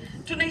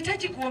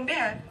 tunahitaji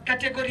kuombea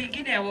kategori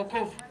nyingine ya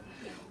wokovu.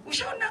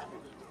 Ushaona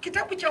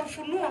kitabu cha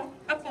Ufunuo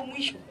hapo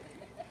mwisho,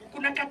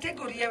 kuna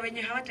kategori ya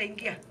wenye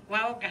hawataingia,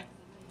 waoga.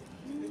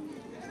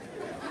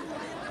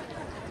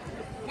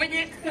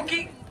 Wenye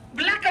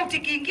blackout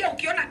ikiingia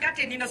ukiona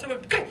curtain inasema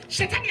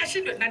shetani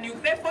ashindwe na ni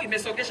upepo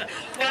imesogesha.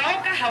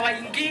 Waoga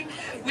hawaingii.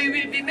 We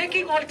will be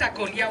making altar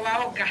call ya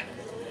waoga.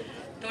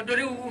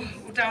 Todori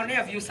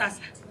utaonea view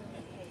sasa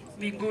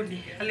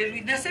mbinguni.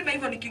 Hallelujah. Nasema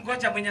hivyo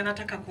nikingoja mwenye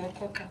anataka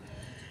kuokoka.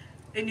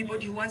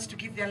 Anybody who wants to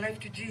give their life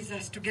to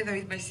Jesus together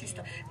with my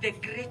sister, the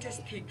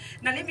greatest thing.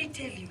 Now let me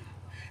tell you,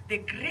 the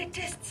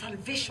greatest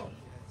salvation.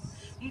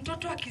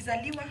 Mtoto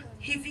akizaliwa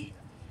hivi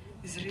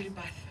is real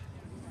birth.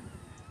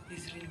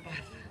 Is real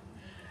birth.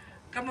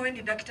 Kama wewe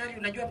ni daktari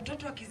unajua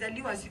mtoto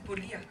akizaliwa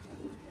asipolia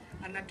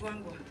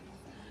anatwangwa,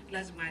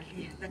 lazima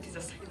alie. That is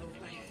a sign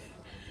of life.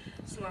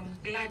 So I'm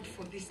glad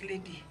for this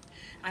lady,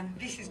 and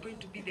this is going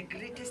to be the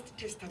greatest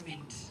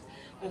testament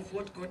of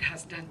what God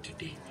has done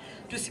today.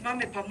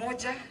 Tusimame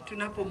pamoja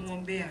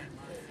tunapomuombea,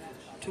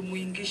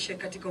 tumuingishe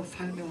katika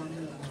ufalme wa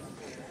Mungu.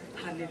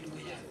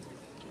 Hallelujah.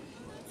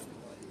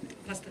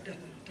 Pastor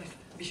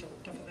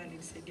Bishop, tafadhali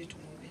nisaidie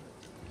tumuombe.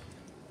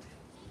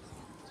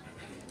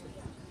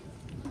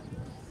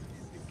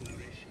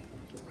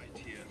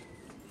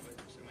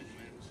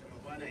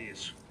 Bwana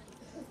Yesu,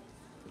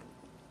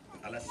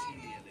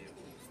 alasiri ya leo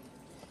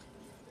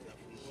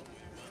nafungua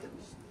moyo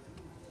wangu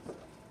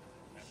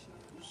na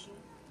kuruhusu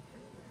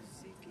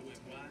uwe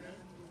Bwana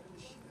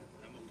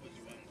na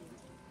Mwokozi wangu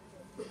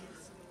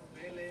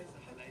mbele za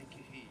halaiki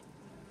hii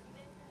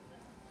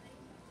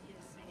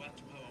na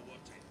watu hawa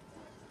wote.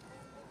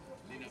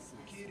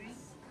 Ninafikiri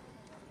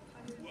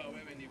kuwa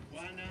wewe ni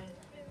Bwana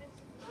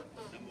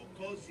na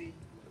Mwokozi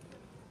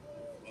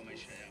wa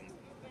maisha yangu.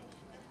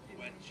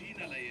 Kwa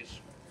jina la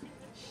Yesu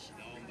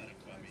naomba na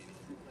kuamini.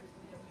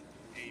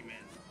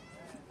 Amen.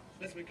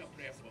 Let's make a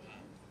prayer for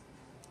her.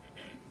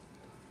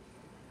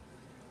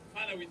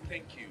 Father, we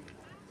thank you.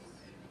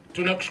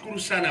 Tunakushukuru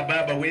sana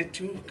Baba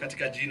wetu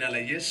katika jina la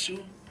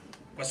Yesu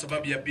kwa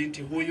sababu ya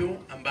binti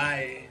huyu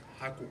ambaye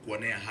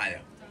hakukuonea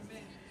haya.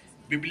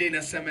 Biblia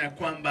inasema ya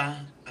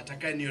kwamba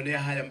atakayenionea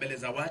haya mbele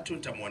za watu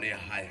nitamuonea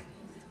haya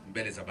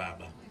mbele za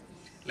Baba.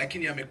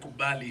 Lakini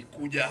amekubali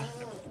kuja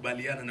na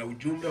kukubaliana na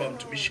ujumbe wa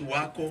mtumishi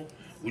wako,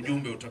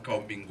 ujumbe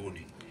utokao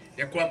mbinguni,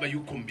 ya kwamba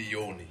yuko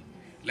mbioni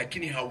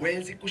lakini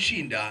hawezi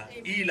kushinda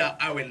ila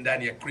awe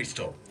ndani ya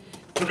Kristo.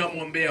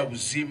 Tunamwombea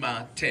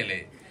uzima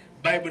tele.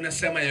 Bible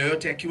inasema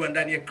yoyote akiwa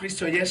ndani ya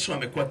Kristo Yesu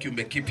amekuwa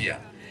kiumbe kipya.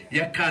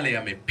 Ya kale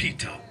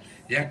yamepita,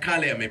 ya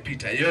kale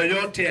yamepita.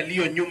 Yoyote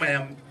yaliyo nyuma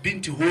ya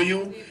binti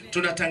huyu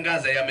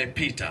tunatangaza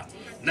yamepita,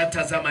 na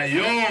tazama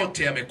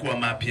yote yamekuwa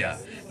mapya.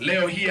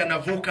 Leo hii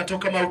anavuka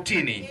toka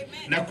mautini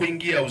na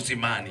kuingia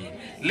uzimani.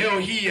 Leo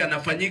hii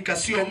anafanyika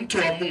sio mtu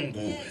wa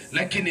Mungu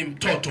lakini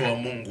mtoto wa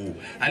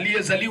Mungu,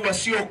 aliyezaliwa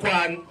sio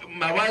kwa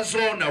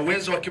mawazo na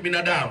uwezo wa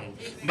kibinadamu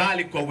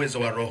bali kwa uwezo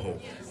wa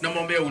Roho.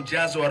 Namwombea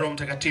ujazo wa Roho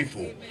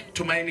Mtakatifu,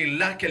 tumaini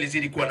lake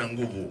lizidi kuwa na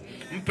nguvu.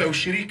 Mpe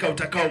ushirika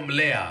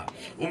utakaomlea,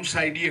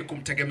 umsaidie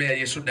kumtegemea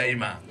Yesu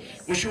daima.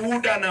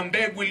 Ushuhuda na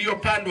mbegu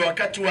iliyopandwa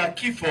wakati wa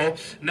kifo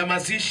na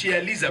mazishi ya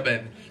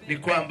Elizabeth ni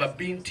kwamba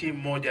binti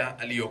mmoja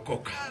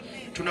aliokoka.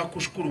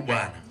 Tunakushukuru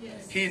Bwana.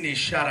 Hii ni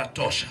ishara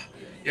tosha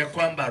ya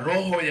kwamba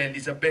roho ya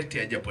Elizabeth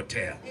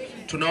haijapotea.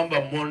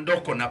 Tunaomba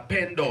mwondoko na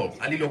pendo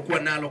alilokuwa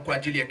nalo kwa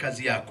ajili ya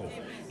kazi yako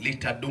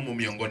litadumu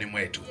miongoni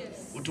mwetu.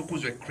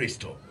 Utukuzwe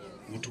Kristo,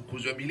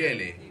 utukuzwe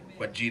milele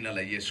kwa jina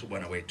la Yesu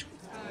Bwana wetu.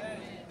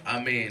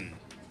 Amen.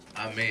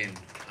 Amen.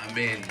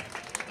 Amen.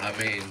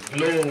 Amen.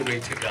 Glory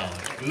to God.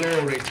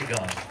 Glory to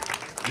God.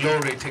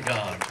 Glory to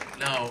God.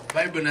 Now,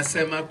 Bible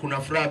nasema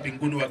kuna furaha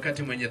mbinguni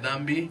wakati mwenye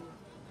dhambi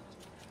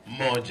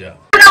mmoja.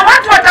 Kuna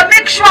watu wata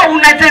make sure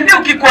unatembea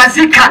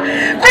ukikwazika.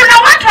 Kuna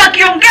watu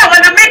wakiongea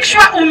wana make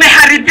sure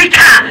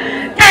umeharibika.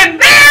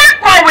 Tembea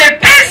kwa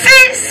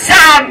wepesi,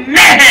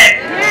 samehe.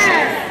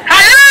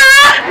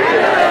 Hello?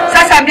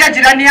 Sasa ambia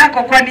jirani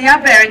yako kwa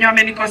niaba ya wenye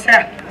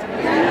wamenikosea.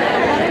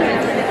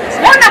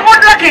 Mbona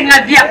modo wake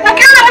ngadia?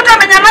 Ukiona mtu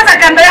amenyamaza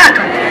kando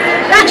yako,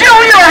 ujue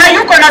huyo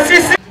hayuko na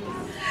sisi.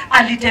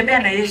 Alitembea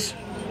na Yesu.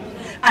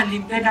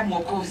 Alimpenda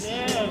Mwokozi.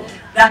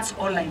 That's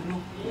all I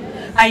know.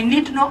 I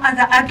need no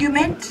other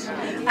argument.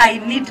 I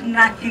need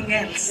nothing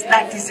else.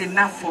 That is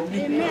enough for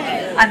me.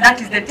 And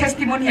that is the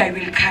testimony I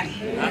will carry.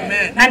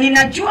 Amen. Na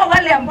ninajua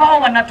wale ambao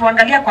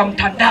wanatuangalia kwa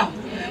mtandao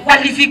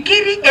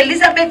walifikiri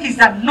Elizabeth is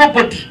a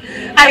nobody.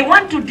 I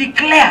want to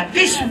declare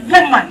this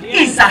woman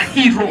is a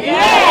hero.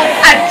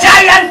 A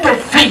giant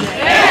of faith.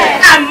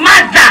 A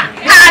mother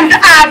and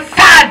a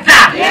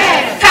father.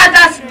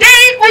 Father's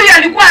Day huyu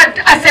alikuwa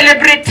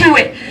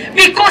celebratiwe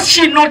because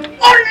she not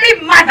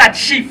only mothered,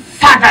 she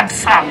fathered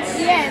sons.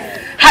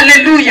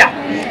 Hallelujah.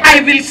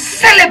 I will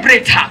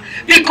celebrate her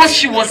because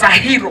she was a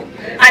hero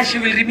and she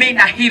will remain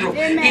a hero.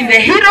 In the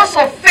Heroes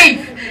of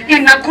Faith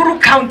in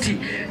Nakuru County,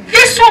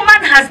 this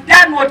woman has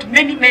done what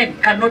many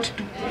men cannot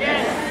do.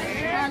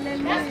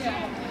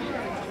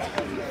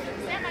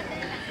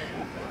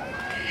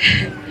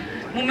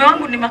 Mume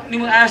wangu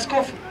ni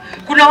askofu.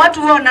 Kuna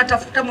watu wao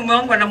wanatafuta mume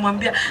wangu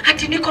anamwambia,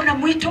 "Ati niko na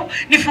mwito,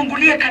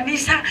 nifungulie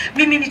kanisa,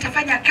 mimi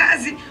nitafanya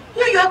kazi."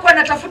 Huyu hako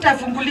anatafuta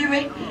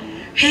afunguliwe.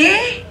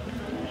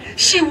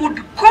 She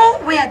would go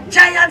where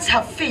giants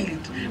have failed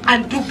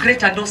and do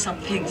great and awesome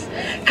things.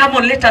 Come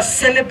on, let us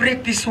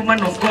celebrate this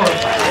woman of God.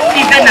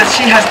 Even as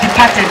she has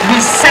departed,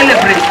 we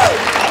celebrate.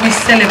 We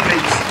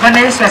celebrate. Bwana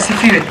Yesu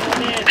asifiwe.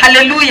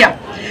 Hallelujah.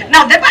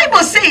 Now the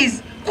Bible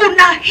says,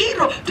 kuna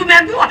hero.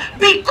 Tumeambiwa,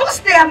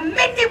 because there are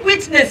many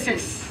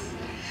witnesses.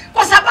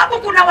 Kwa sababu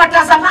kuna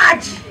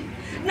watazamaji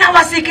na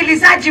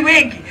wasikilizaji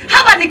wengi.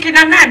 Hawa ni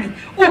kina nani?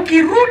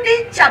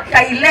 Ukirudi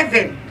chapter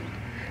 11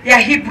 ya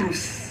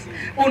Hebrews,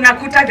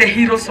 unakuta the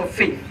heroes of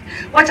faith.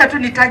 Wacha tu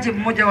nitaje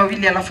mmoja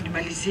wawili alafu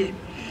nimalizie.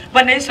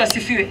 Bwana Yesu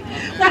asifiwe.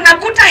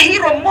 Unakuta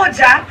hero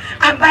mmoja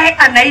ambaye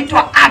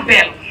anaitwa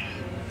Abel.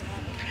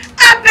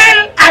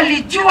 Abel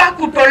alijua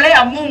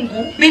kutolea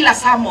Mungu bila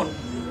sermon.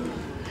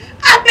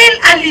 Abel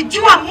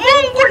alijua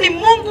Mungu ni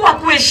Mungu wa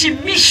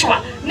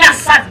kuheshimishwa na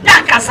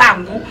sadaka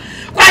zangu.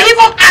 Kwa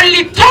hivyo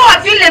alitoa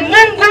vile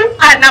Mungu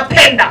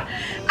anapenda.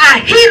 A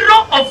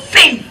hero of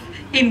faith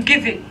in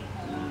giving.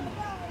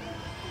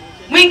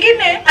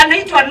 Mwingine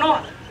anaitwa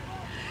Noah.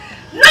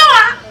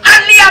 Noah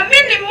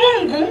aliamini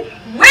Mungu.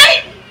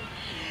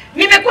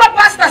 Nimekuwa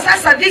pastor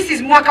sasa, this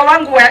is mwaka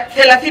wangu wa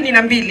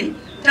 32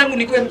 tangu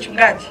nikuwe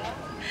mchungaji.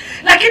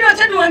 Lakini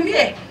wacha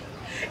niwaambie,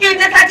 in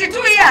the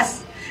 32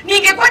 years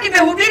ningekuwa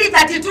nimehubiri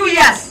 32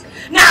 years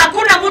na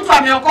hakuna mtu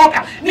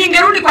ameokoka,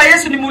 ningerudi kwa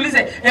Yesu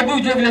nimuulize, hebu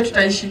ujue vile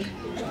tutaishi.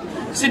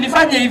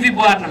 Usinifanye hivi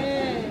Bwana.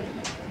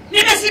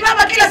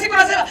 Nimesimama kila siku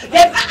nasema,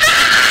 the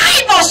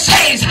Bible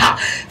says her.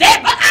 The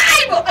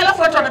Bible.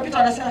 Alafu watu wanapita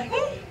wanasema,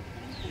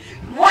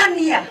 1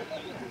 year,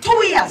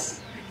 2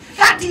 years,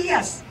 30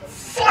 years,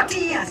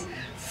 40 years,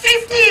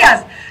 50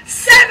 years,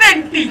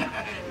 70,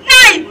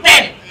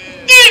 90,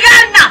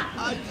 igana,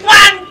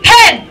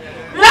 110,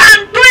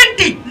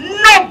 120,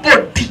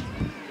 nobody.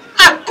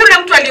 Hakuna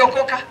mtu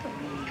aliokoka.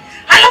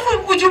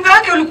 Alafu ujumbe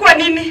wake ulikuwa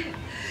nini?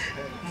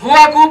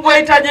 Mvua kubwa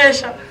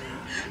itanyesha.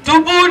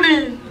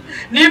 Tubuni.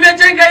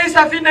 Nimejenga hii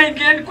safina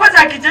ingieni. Kwanza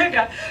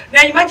akijenga,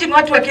 na imagine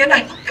watu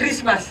wakienda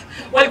Christmas,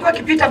 walikuwa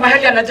kipita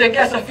mahali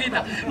anajengea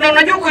safina. Na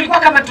unajua kulikuwa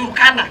kama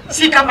Turkana,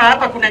 si kama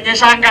hapa kuna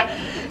nyeshanga.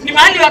 Ni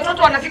mahali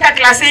watoto wanafika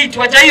class 8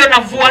 waja hiyo na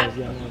mvua.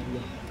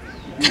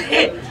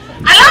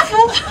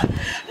 Alafu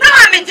na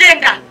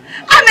amejenga,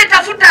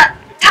 ametafuta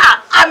taa,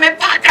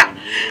 amepaka,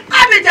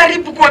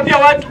 amejaribu kuambia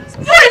watu,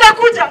 mvua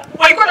inakuja.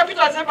 Walikuwa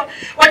wanapita wasema,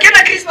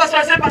 wakienda Christmas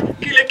wasema,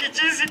 kile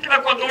kichizi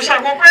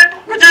kinakuangusha ngombe,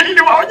 kuja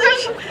nini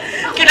waonyesha.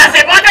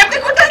 Kinasema hadi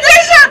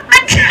kutanyesha,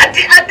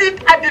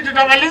 hadi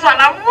tunamalizwa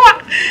na mvua.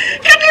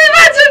 Can you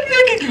imagine?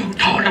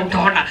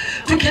 Utaona.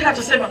 Tukienda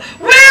tusema,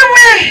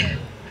 wewe,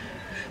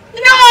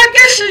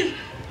 inawakeshi.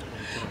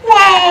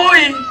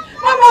 Woi,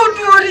 mama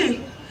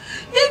uduri.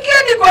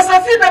 Ingieni kwa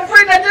safina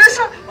mvua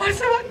inanyesha.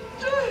 Wasema,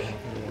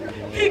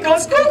 he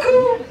goes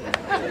cuckoo.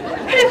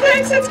 He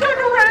thinks it's going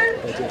to rain.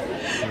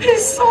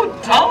 He's so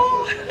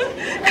dull.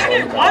 Can you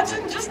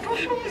imagine? Just go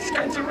home. It's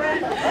going to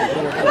rain.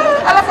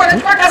 Alafu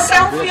anataka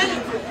selfie.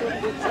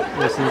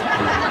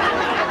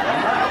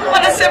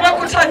 Wanasema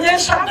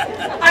kutanyesha.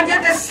 And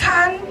yet the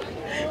sun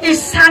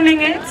is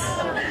sunning it.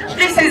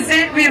 This is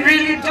it. We're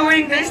really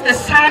doing this. The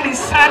sun is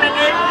sunning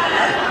it.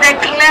 The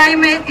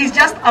climate is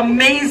just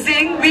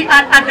amazing. We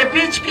are at the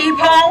beach,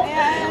 people.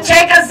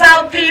 Check us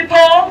out,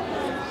 people.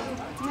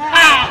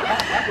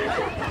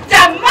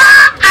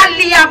 Jamaa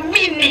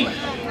aliamini.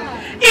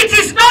 It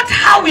is not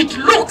how it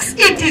looks,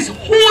 it is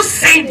who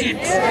said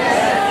it.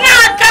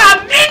 Na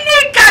kaamini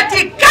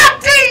katika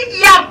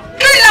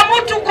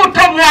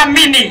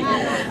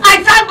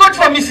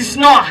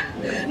Noah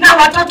na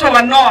watoto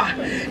wa Noah,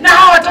 na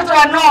hao watoto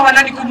wa Noah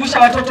wananikumbusha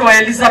watoto wa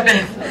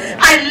Elizabeth.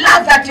 I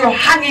love that you're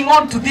hanging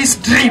on to this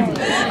dream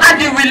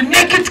and you will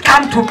make it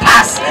come to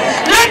pass.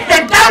 Let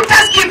the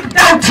doubters keep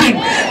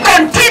doubting.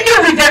 Continue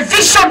with the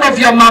vision of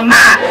your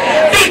mama,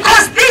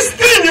 because this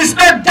thing is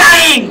not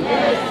dying.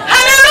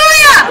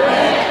 Hallelujah.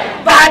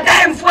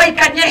 Baadaye mvua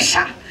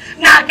ikanyesha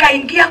na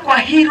akaingia kwa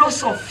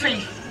heroes of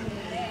faith.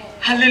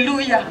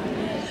 Hallelujah.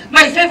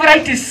 My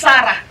favorite is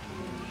Sarah.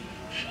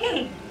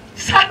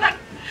 Sarah.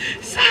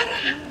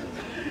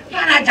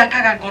 Nana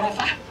jakaga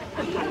gorofa.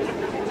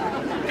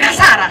 Ya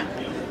Sarah.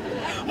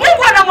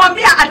 Mungu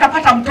anamwambia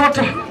atapata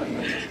mtoto.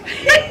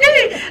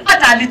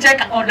 Hata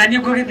alicheka, ona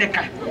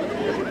niguridhika.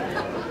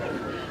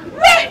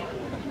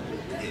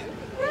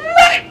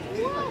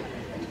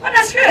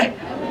 Wanasiwe.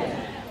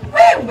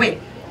 Wewe.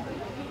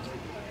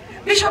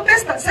 Bishop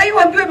Esther, sasa hivi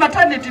ambiwe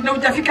maternity na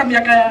hujafika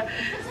miaka ya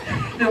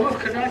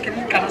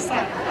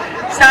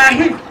saa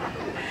hii.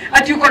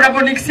 Ati uko na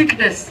morning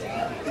sickness.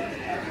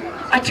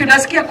 Ati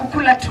unasikia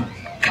kukula tu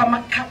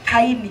kama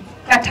kaini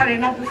katare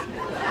na bufu.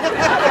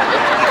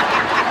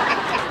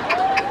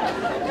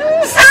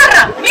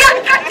 Sara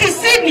miaka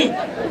 90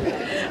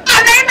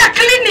 anaenda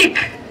clinic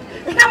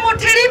na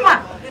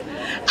Mutirima,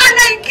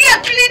 anaingia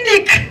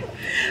clinic.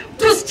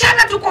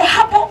 Tusichana tuko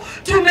hapo,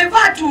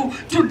 tumevaa tu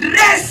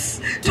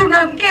dress,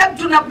 tunaongea,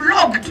 tuna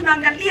blog,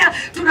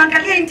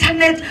 tunaangalia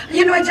internet.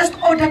 You know, I just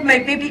ordered my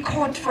baby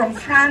coat from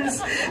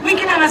France.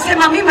 Mwingine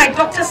anasema, my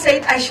doctor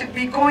said I should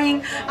be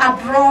going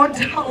abroad.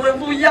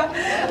 Hallelujah.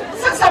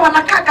 Sasa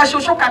wanakaa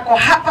kashosho kako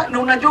hapa, na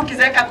unajua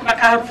ukizeeka kuna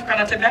kaharufu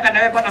kanatembea na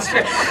wewe bwana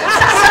siwe.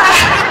 Sasa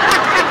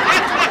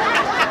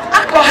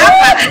ako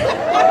hapa.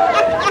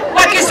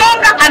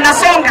 Wakisonga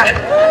anasonga.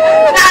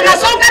 Na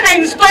anasonga na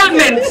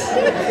installment.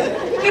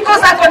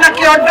 Because ako na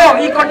kiodo,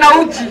 iko na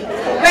uji.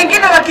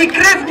 Wengine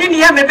wakikrave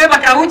nini amebeba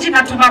kauji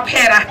na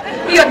tumapera.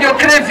 Hiyo ndio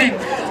craving.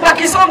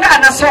 Wakisonga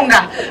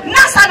anasonga.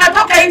 Nasa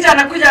anatoka nje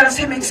anakuja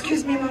anasema,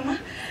 excuse me mama,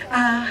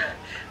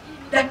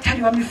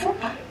 daktari wa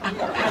mifupa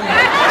ako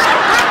pale.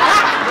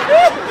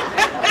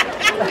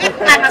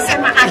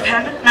 Anasema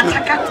hapana,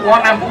 nataka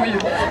kuona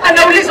huyu.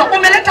 Anauliza,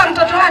 umeleta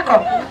mtoto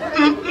wako?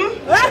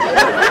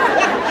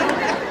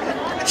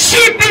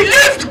 She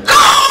believed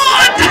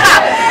God.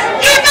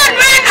 Even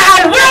when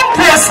her womb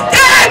was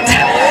dead,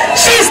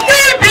 she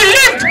still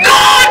believed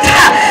God.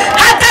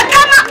 Hata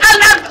kama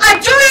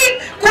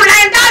ajui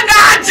kunaendanga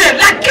aje,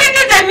 lakini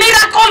the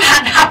miracle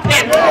had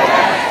happened.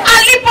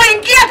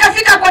 Alipoingia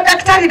kafika kwa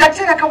daktari,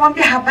 daktari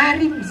akamwambia,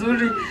 habari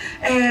mzuri.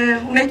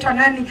 Unaitwa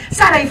nani?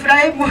 Sara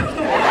Ibrahimu.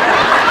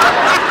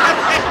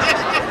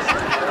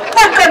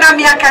 Uko na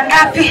miaka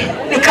ngapi?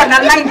 Niko na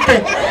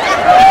 90.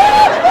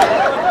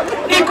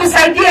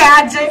 Nikusaidie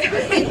aje?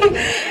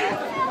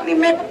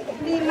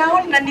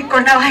 Ninaona niko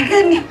na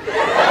wageni.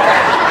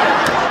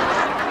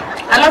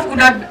 Alafu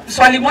kuna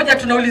swali moja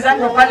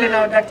tunaulizana pale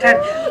na daktari,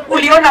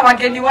 uliona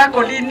wageni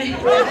wako lini?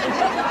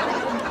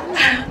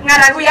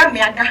 Ngaragu ya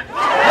miaka.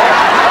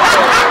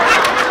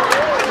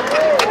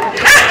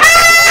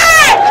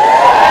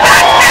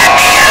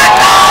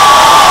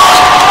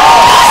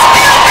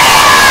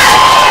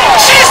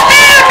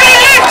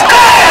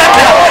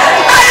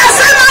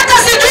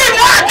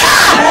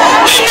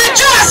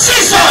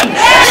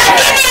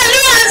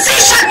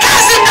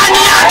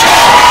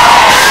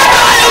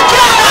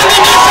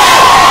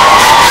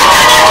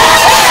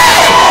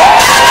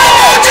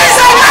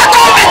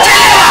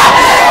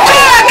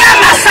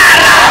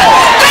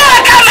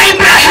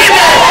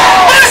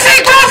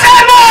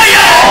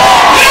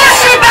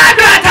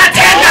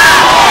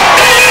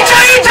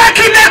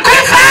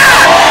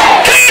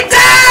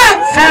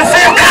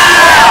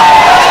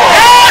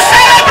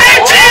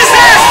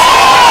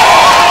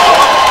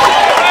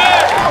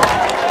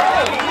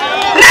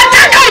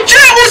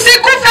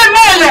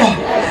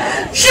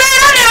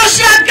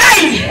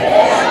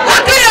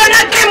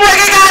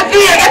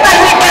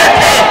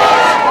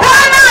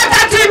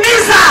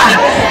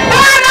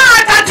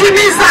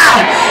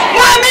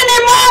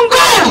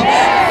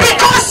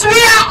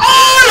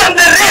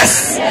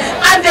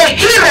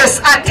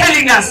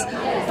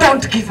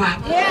 Don't give up.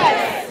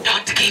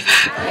 Don't give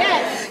up.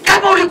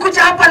 Kama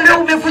ulikuja hapa leo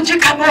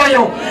umevunjika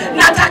moyo,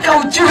 nataka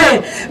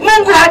ujue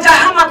Mungu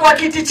hajahama kwa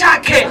kiti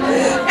chake.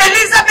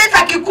 Elizabeth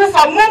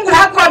akikufa, Mungu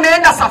hakuwa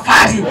ameenda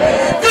safari.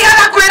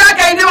 Tigana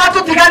kuiraga ini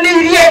watu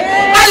tiganirie.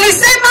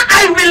 Alisema,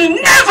 I will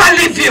never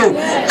leave you.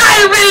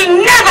 I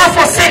will never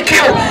forsake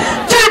you.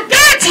 To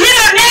date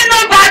hilo neno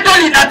bado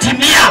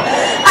linatimia.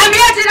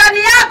 Ambia jirani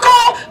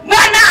yako,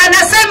 Bwana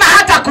anasema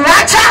hata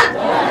kuacha.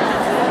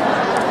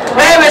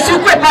 Wewe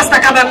sikwe pasta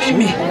kama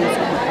mimi.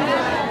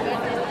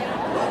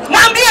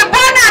 Mwambie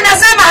Bwana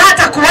anasema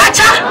hata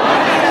kuacha.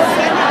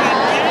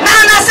 Na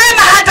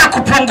anasema hata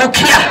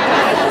kupungukia.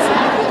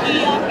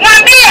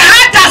 Mwambie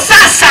hata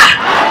sasa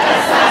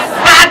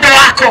bado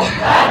wako.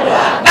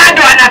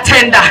 Bado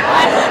anatenda.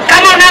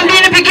 Kama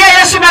unaambia nipigie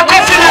Yesu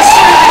makofi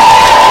mazuri.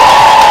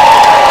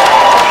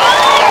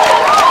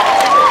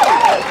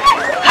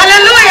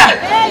 Hallelujah.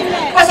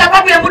 Kwa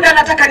sababu ya muda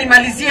nataka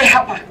nimalizie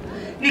hapa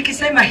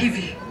nikisema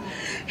hivi.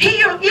 Hii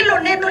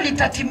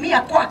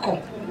itatimia kwako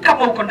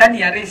kama uko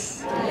ndani ya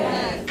race.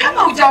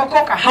 Kama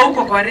hujaokoka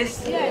hauko kwa race.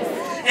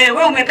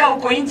 Wewe umekaa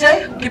huko nje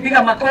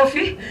ukipiga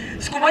makofi.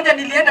 Siku moja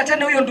nilienda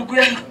tena huyo ndugu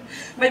yangu.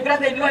 My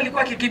brother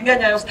alikuwa akikimbia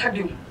Nyayo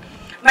Stadium.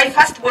 My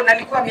first born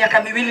alikuwa miaka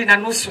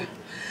 2.5.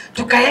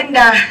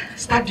 Tukaenda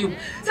stadium.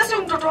 Sasa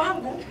mtoto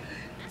wangu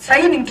sasa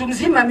ni mtu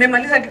mzima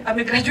amemaliza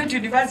amegraduate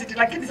university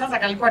lakini sasa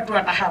kalikuwa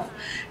 2.5.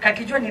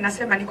 Kakijua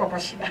ninasema niko kwa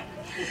shida.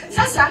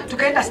 Sasa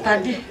tukaenda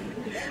study.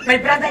 My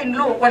brother in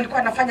law walikuwa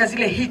anafanya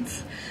zile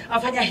hits.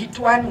 Afanya hit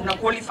 1 una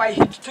qualify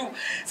hit 2.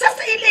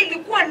 Sasa ile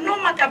ilikuwa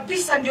noma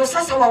kabisa ndio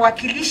sasa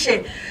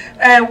wawakilishe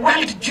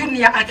World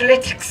Junior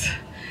Athletics.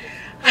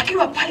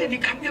 Akiwa pale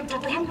nikamwambia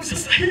mtoto wangu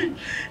sasa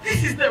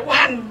this is the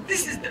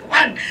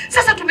one.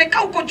 Sasa tumekaa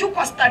huko juu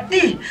kwa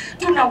study,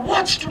 tuna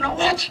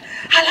watch.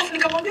 Halafu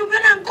nikamwambia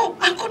bwana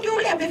anko ndio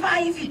yule amevaa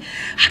hivi.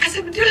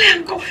 Akasema ndio yule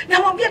anko.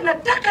 Namwambia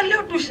nataka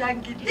leo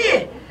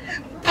tushangilie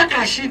mpaka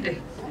ashinde.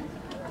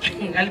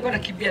 Alikuwa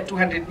anakimbia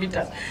 200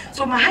 meters.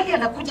 So mahali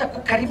anakuja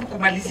karibu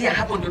kumalizia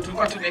hapo ndio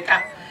tulikuwa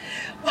tumekaa.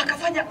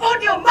 Wakafanya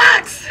on your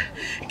marks,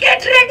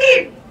 get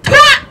ready.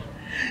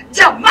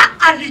 Jamaa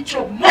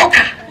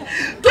alichomoka.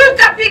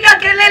 Tukapiga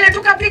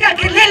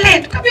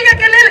kelele.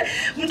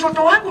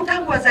 Mtoto wangu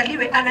tangu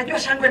azaliwe anajua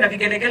shangwe na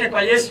vigelegele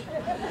kwa Yesu.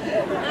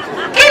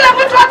 Kila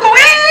mtu wako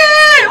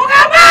wewe,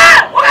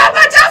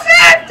 ungama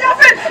Jafet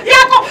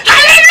yako.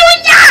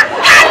 Haleluya!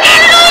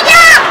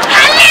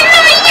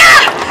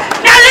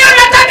 Na leo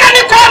nataka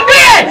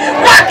nikwambie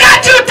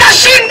wakati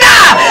utashinda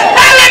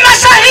wale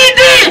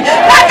mashahidi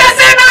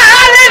watasema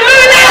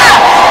haleluya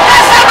kwa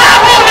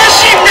sababu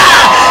umeshinda.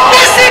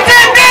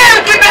 Usitembee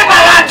ukibeba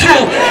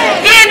watu.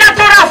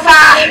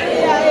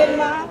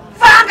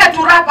 Fanga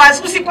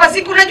turabas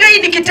usiku unajua hii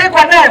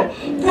nikitegwa nayo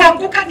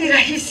kuanguka ni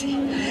rahisi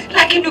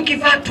lakini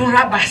ukivaa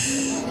turabas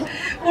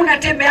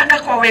unatembeanga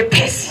kwa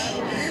wepesi.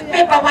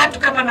 Beba watu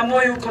kama na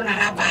moyo uko na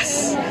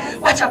rabas.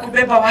 Wacha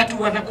kubeba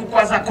watu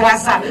wanakukwaza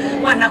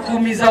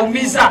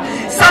wanakuumiza.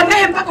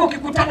 Samehe mpaka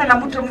ukikutana na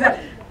mtu mmoja.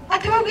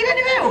 Ati wengine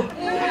ni wewe.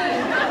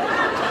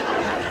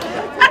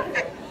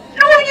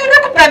 You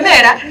look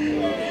Pamela.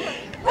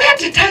 Where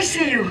did I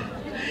see you?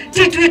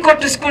 Did we go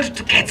to school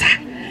together?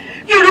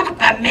 You look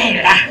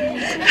Pamela.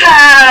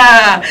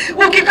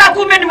 Ukikaa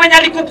kume ni mwenye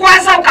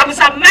alikukwaza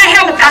ukamsamehe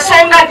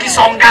ukasonga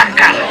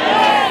ukisonganga.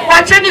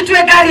 Wacheni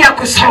tuwe gari ya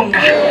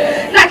kusonga.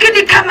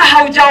 Lakini kama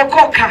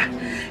haujaokoka,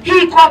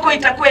 hii kwako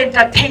itakuwa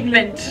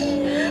entertainment.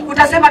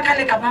 Utasema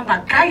kale kamamba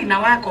kai na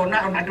wako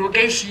na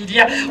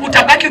unadogeshiria,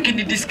 utabaki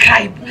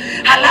ukinidescribe.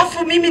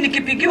 Halafu mimi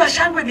nikipigiwa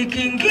shangwe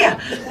nikiingia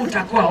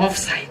utakuwa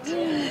offside.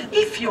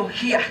 If you're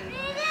here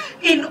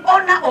in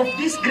honor of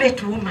this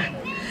great woman,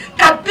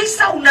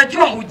 kabisa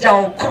unajua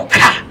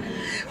hujaokoka,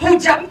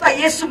 hujampa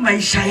Yesu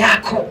maisha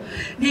yako,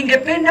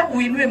 ningependa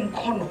uinue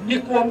mkono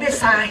nikuombe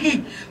saa hii.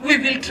 We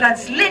will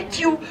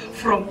translate you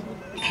from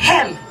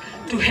hell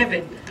to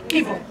heaven.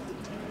 Hivyo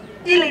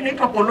ile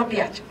inaitwa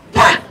polopiacho.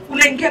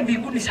 Unaingia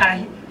mbinguni saa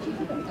hii.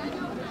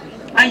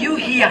 Are you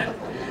here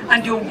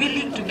and you're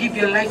willing to give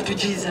your life to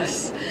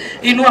Jesus?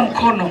 Inua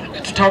mkono,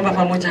 tutaomba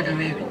pamoja na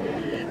wewe.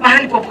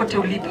 Mahali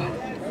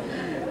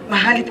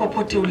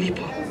popote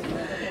ulipo.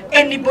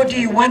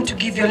 Anybody you want to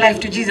give your life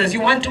to Jesus,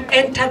 you want to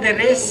enter the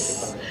race.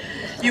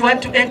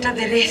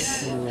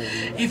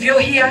 If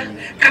you're here,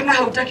 kama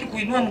hautaki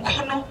kuinua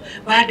mkono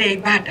baada ya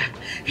ibada,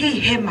 hii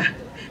hema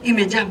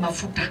imejaa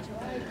mafuta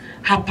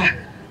hapa.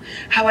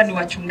 Hawa ni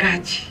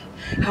wachungaji,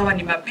 hawa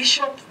ni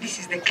mabishop, this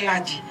is the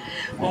clergy.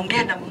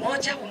 Ongea na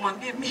mmoja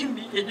umwambie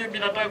mimi yenyewe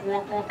ninataka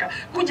kuokoka.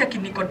 Kuja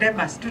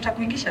Nicodemus,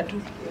 tutakuingisha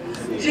tu.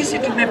 Sisi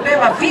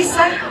tumepewa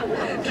visa,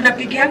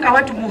 tunapigianga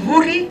watu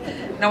muhuri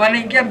na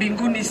wanaingia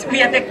mbinguni.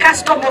 We are the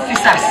custom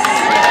officers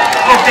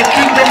of the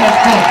kingdom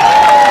of God.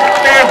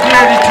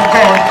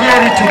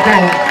 Glory to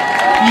God.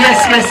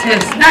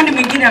 Yes. Nani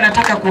mwingine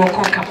anataka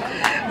kuokoka?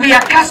 We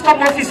are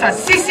custom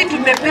officers. Sisi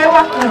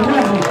tumepewa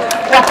uhuru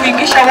wa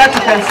kuingisha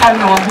watu kwa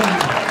ufalme wa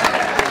Mungu.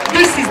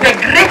 This is the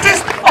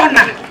greatest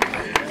honor.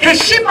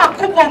 Heshima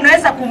kubwa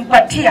unaweza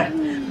kumpatia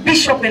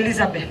Bishop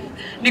Elizabeth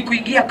ni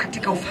kuingia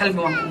katika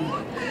ufalme wa Mungu.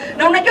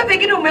 Na unajua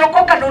pengine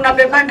umeokoka na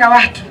unabebanga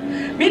watu.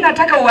 Mimi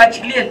nataka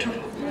uachilie tu.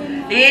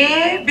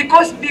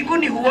 Because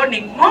mbinguni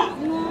huoni ngo.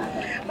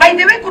 By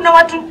the way, kuna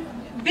watu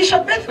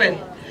Bishop Bethwell,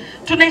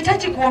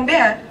 tunahitaji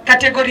kuombea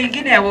kategori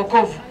nyingine ya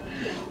wokovu.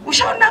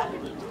 Ushaona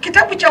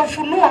kitabu cha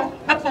Ufunuo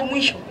hapo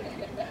mwisho?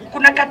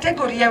 Kuna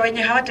kategori ya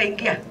wenye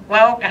hawataingia,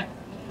 waoga.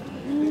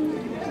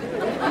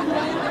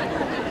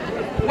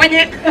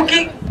 Wenye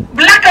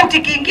blackout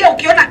ikiingia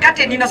ukiona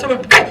curtain inasoma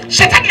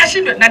shetani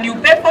ashindwe na ni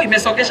upepo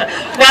imesongesha.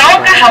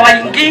 Waoga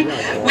hawaingii.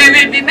 We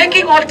will be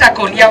making altar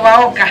call ya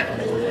waoga.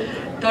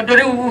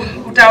 Todori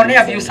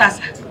utaonea view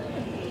sasa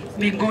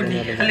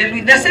mbinguni.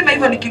 Hallelujah. Nasema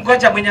hivyo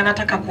nikingoja mwenye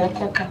anataka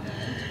kuokoka.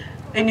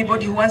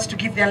 Anybody who wants to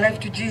give their life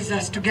to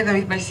Jesus together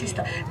with my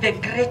sister, the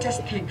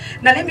greatest thing.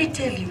 Now let me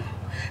tell you,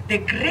 the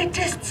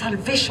greatest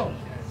salvation.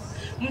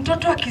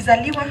 Mtoto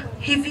akizaliwa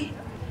hivi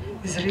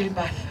is real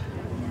birth.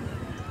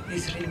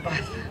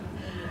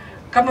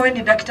 Kama wewe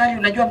ni daktari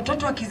unajua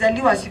mtoto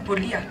akizaliwa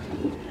asipolia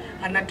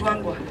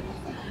anatwangwa.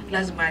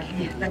 lazima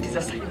alie. That is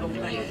a sign of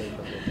life.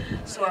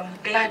 So I'm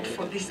glad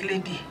for this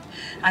lady,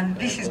 and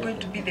this is going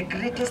to be the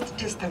greatest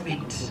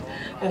testament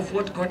of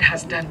what God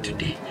has done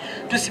today.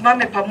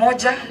 Tusimame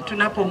pamoja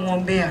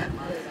tunapomwombea,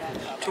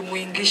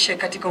 tumuingishe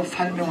katika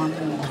ufalme wa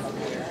Mungu.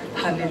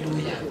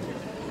 Hallelujah.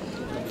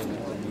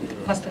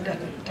 Pastor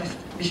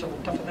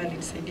Bishop, tafadhali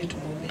nisaidie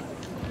tuombe.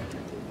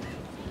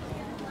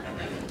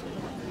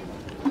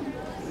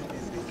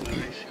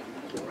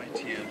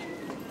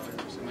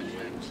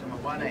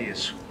 Bwana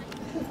Yesu,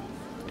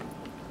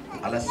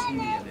 alasiri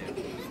ya leo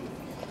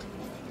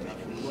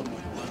nafungua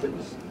moyo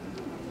wangu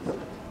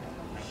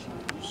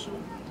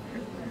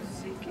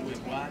uwe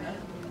Bwana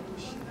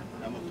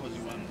na Mwokozi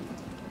wangu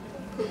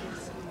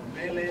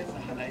mbele za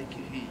halaiki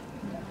hii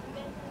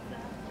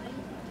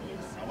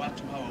na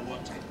watu hawa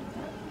wote.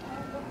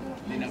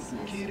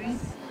 Ninakukiri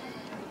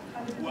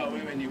kuwa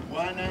wewe ni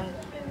Bwana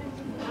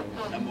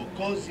na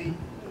Mwokozi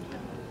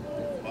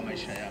wa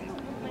maisha yangu.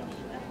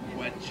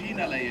 Kwa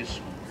jina la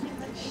Yesu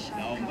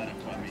naomba na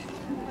kuamini.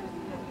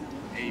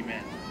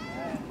 Amen.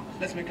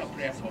 Let's make a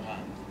prayer for her.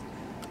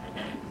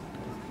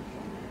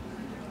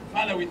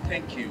 Father, we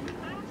thank you.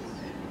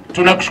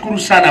 Tunakushukuru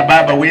sana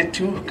Baba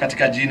wetu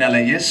katika jina la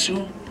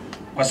Yesu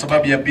kwa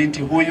sababu ya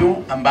binti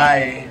huyu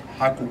ambaye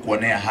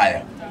hakukuonea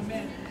haya.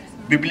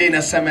 Biblia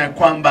inasema ya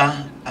kwamba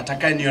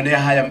atakayenionea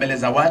haya mbele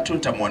za watu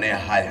nitamuonea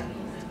haya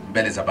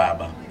mbele za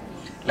Baba.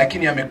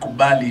 Lakini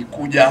amekubali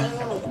kuja na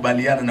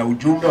kukubaliana na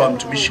ujumbe wa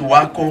mtumishi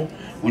wako,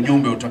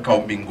 ujumbe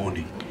utokao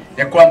mbinguni,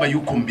 ya kwamba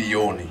yuko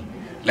mbioni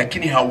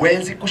lakini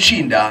hawezi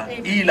kushinda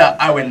ila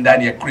awe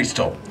ndani ya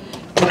Kristo.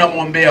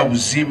 Tunamwombea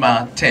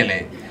uzima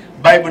tele.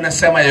 Bible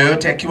inasema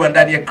yoyote akiwa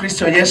ndani ya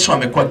Kristo Yesu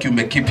amekuwa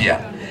kiumbe kipya.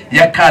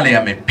 Ya kale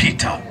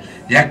yamepita,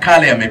 ya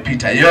kale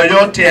yamepita.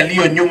 Yoyote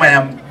yaliyo nyuma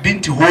ya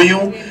binti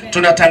huyu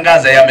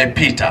tunatangaza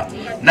yamepita,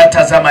 na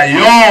tazama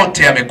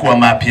yote yamekuwa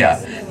mapya.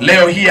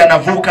 Leo hii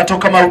anavuka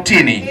toka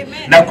mautini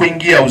na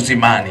kuingia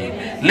uzimani.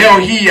 Leo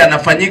hii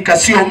anafanyika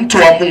sio mtu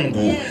wa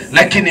Mungu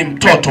lakini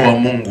mtoto wa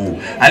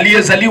Mungu,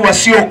 aliyezaliwa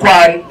sio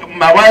kwa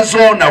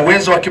mawazo na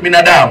uwezo wa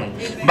kibinadamu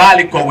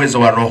bali kwa uwezo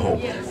wa Roho.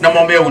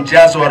 Namwombea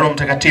ujazo wa Roho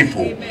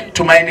Mtakatifu,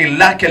 tumaini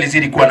lake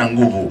lizidi kuwa na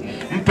nguvu.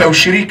 Mpe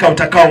ushirika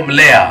utakao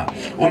mlea,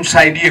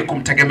 umsaidie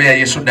kumtegemea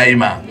Yesu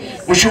daima.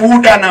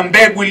 Ushuhuda na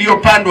mbegu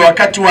iliyopandwa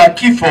wakati wa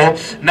kifo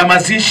na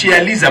mazishi ya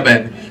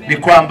Elizabeth ni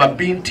kwamba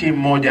binti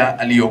mmoja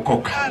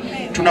aliokoka.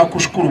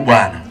 Tunakushukuru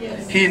Bwana.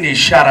 Hii ni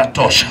ishara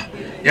tosha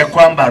ya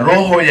kwamba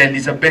roho ya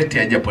Elizabeth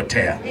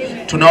haijapotea.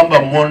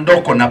 Tunaomba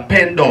muondoko na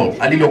pendo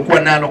alilokuwa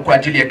nalo kwa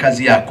ajili ya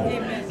kazi yako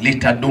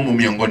litadumu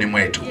miongoni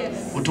mwetu.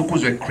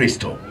 Utukuzwe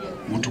Kristo,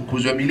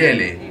 utukuzwe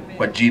milele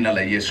kwa jina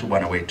la Yesu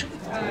Bwana wetu.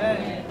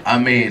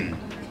 Amen.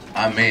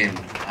 Amen.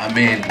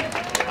 Amen.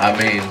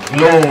 Amen.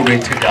 Glory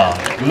to God.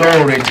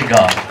 Glory to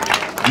God.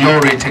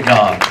 Glory to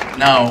God.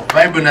 Now,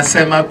 Bible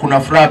inasema kuna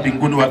furaha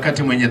mbinguni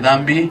wakati mwenye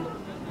dhambi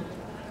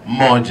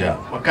mmoja.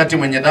 Wakati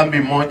mwenye dhambi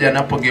mmoja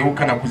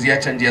anapogeuka na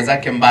kuziacha njia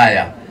zake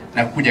mbaya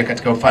na kuja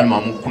katika ufalme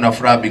wa Mungu, kuna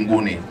furaha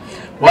mbinguni.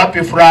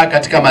 Wapi furaha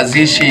katika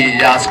mazishi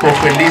ya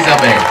Askofu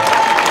Elizabeth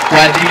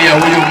kwa ajili ya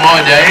huyu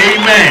mmoja?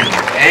 Amen.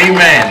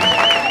 Amen.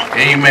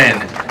 Amen.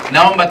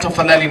 Naomba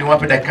tafadhali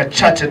niwape dakika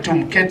chache tu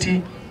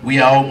mketi. We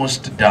are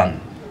almost done.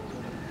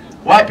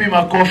 Wapi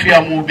makofi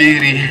ya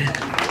mhubiri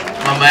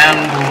mama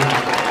yangu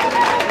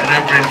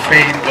Reverend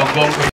Faith Ogongo?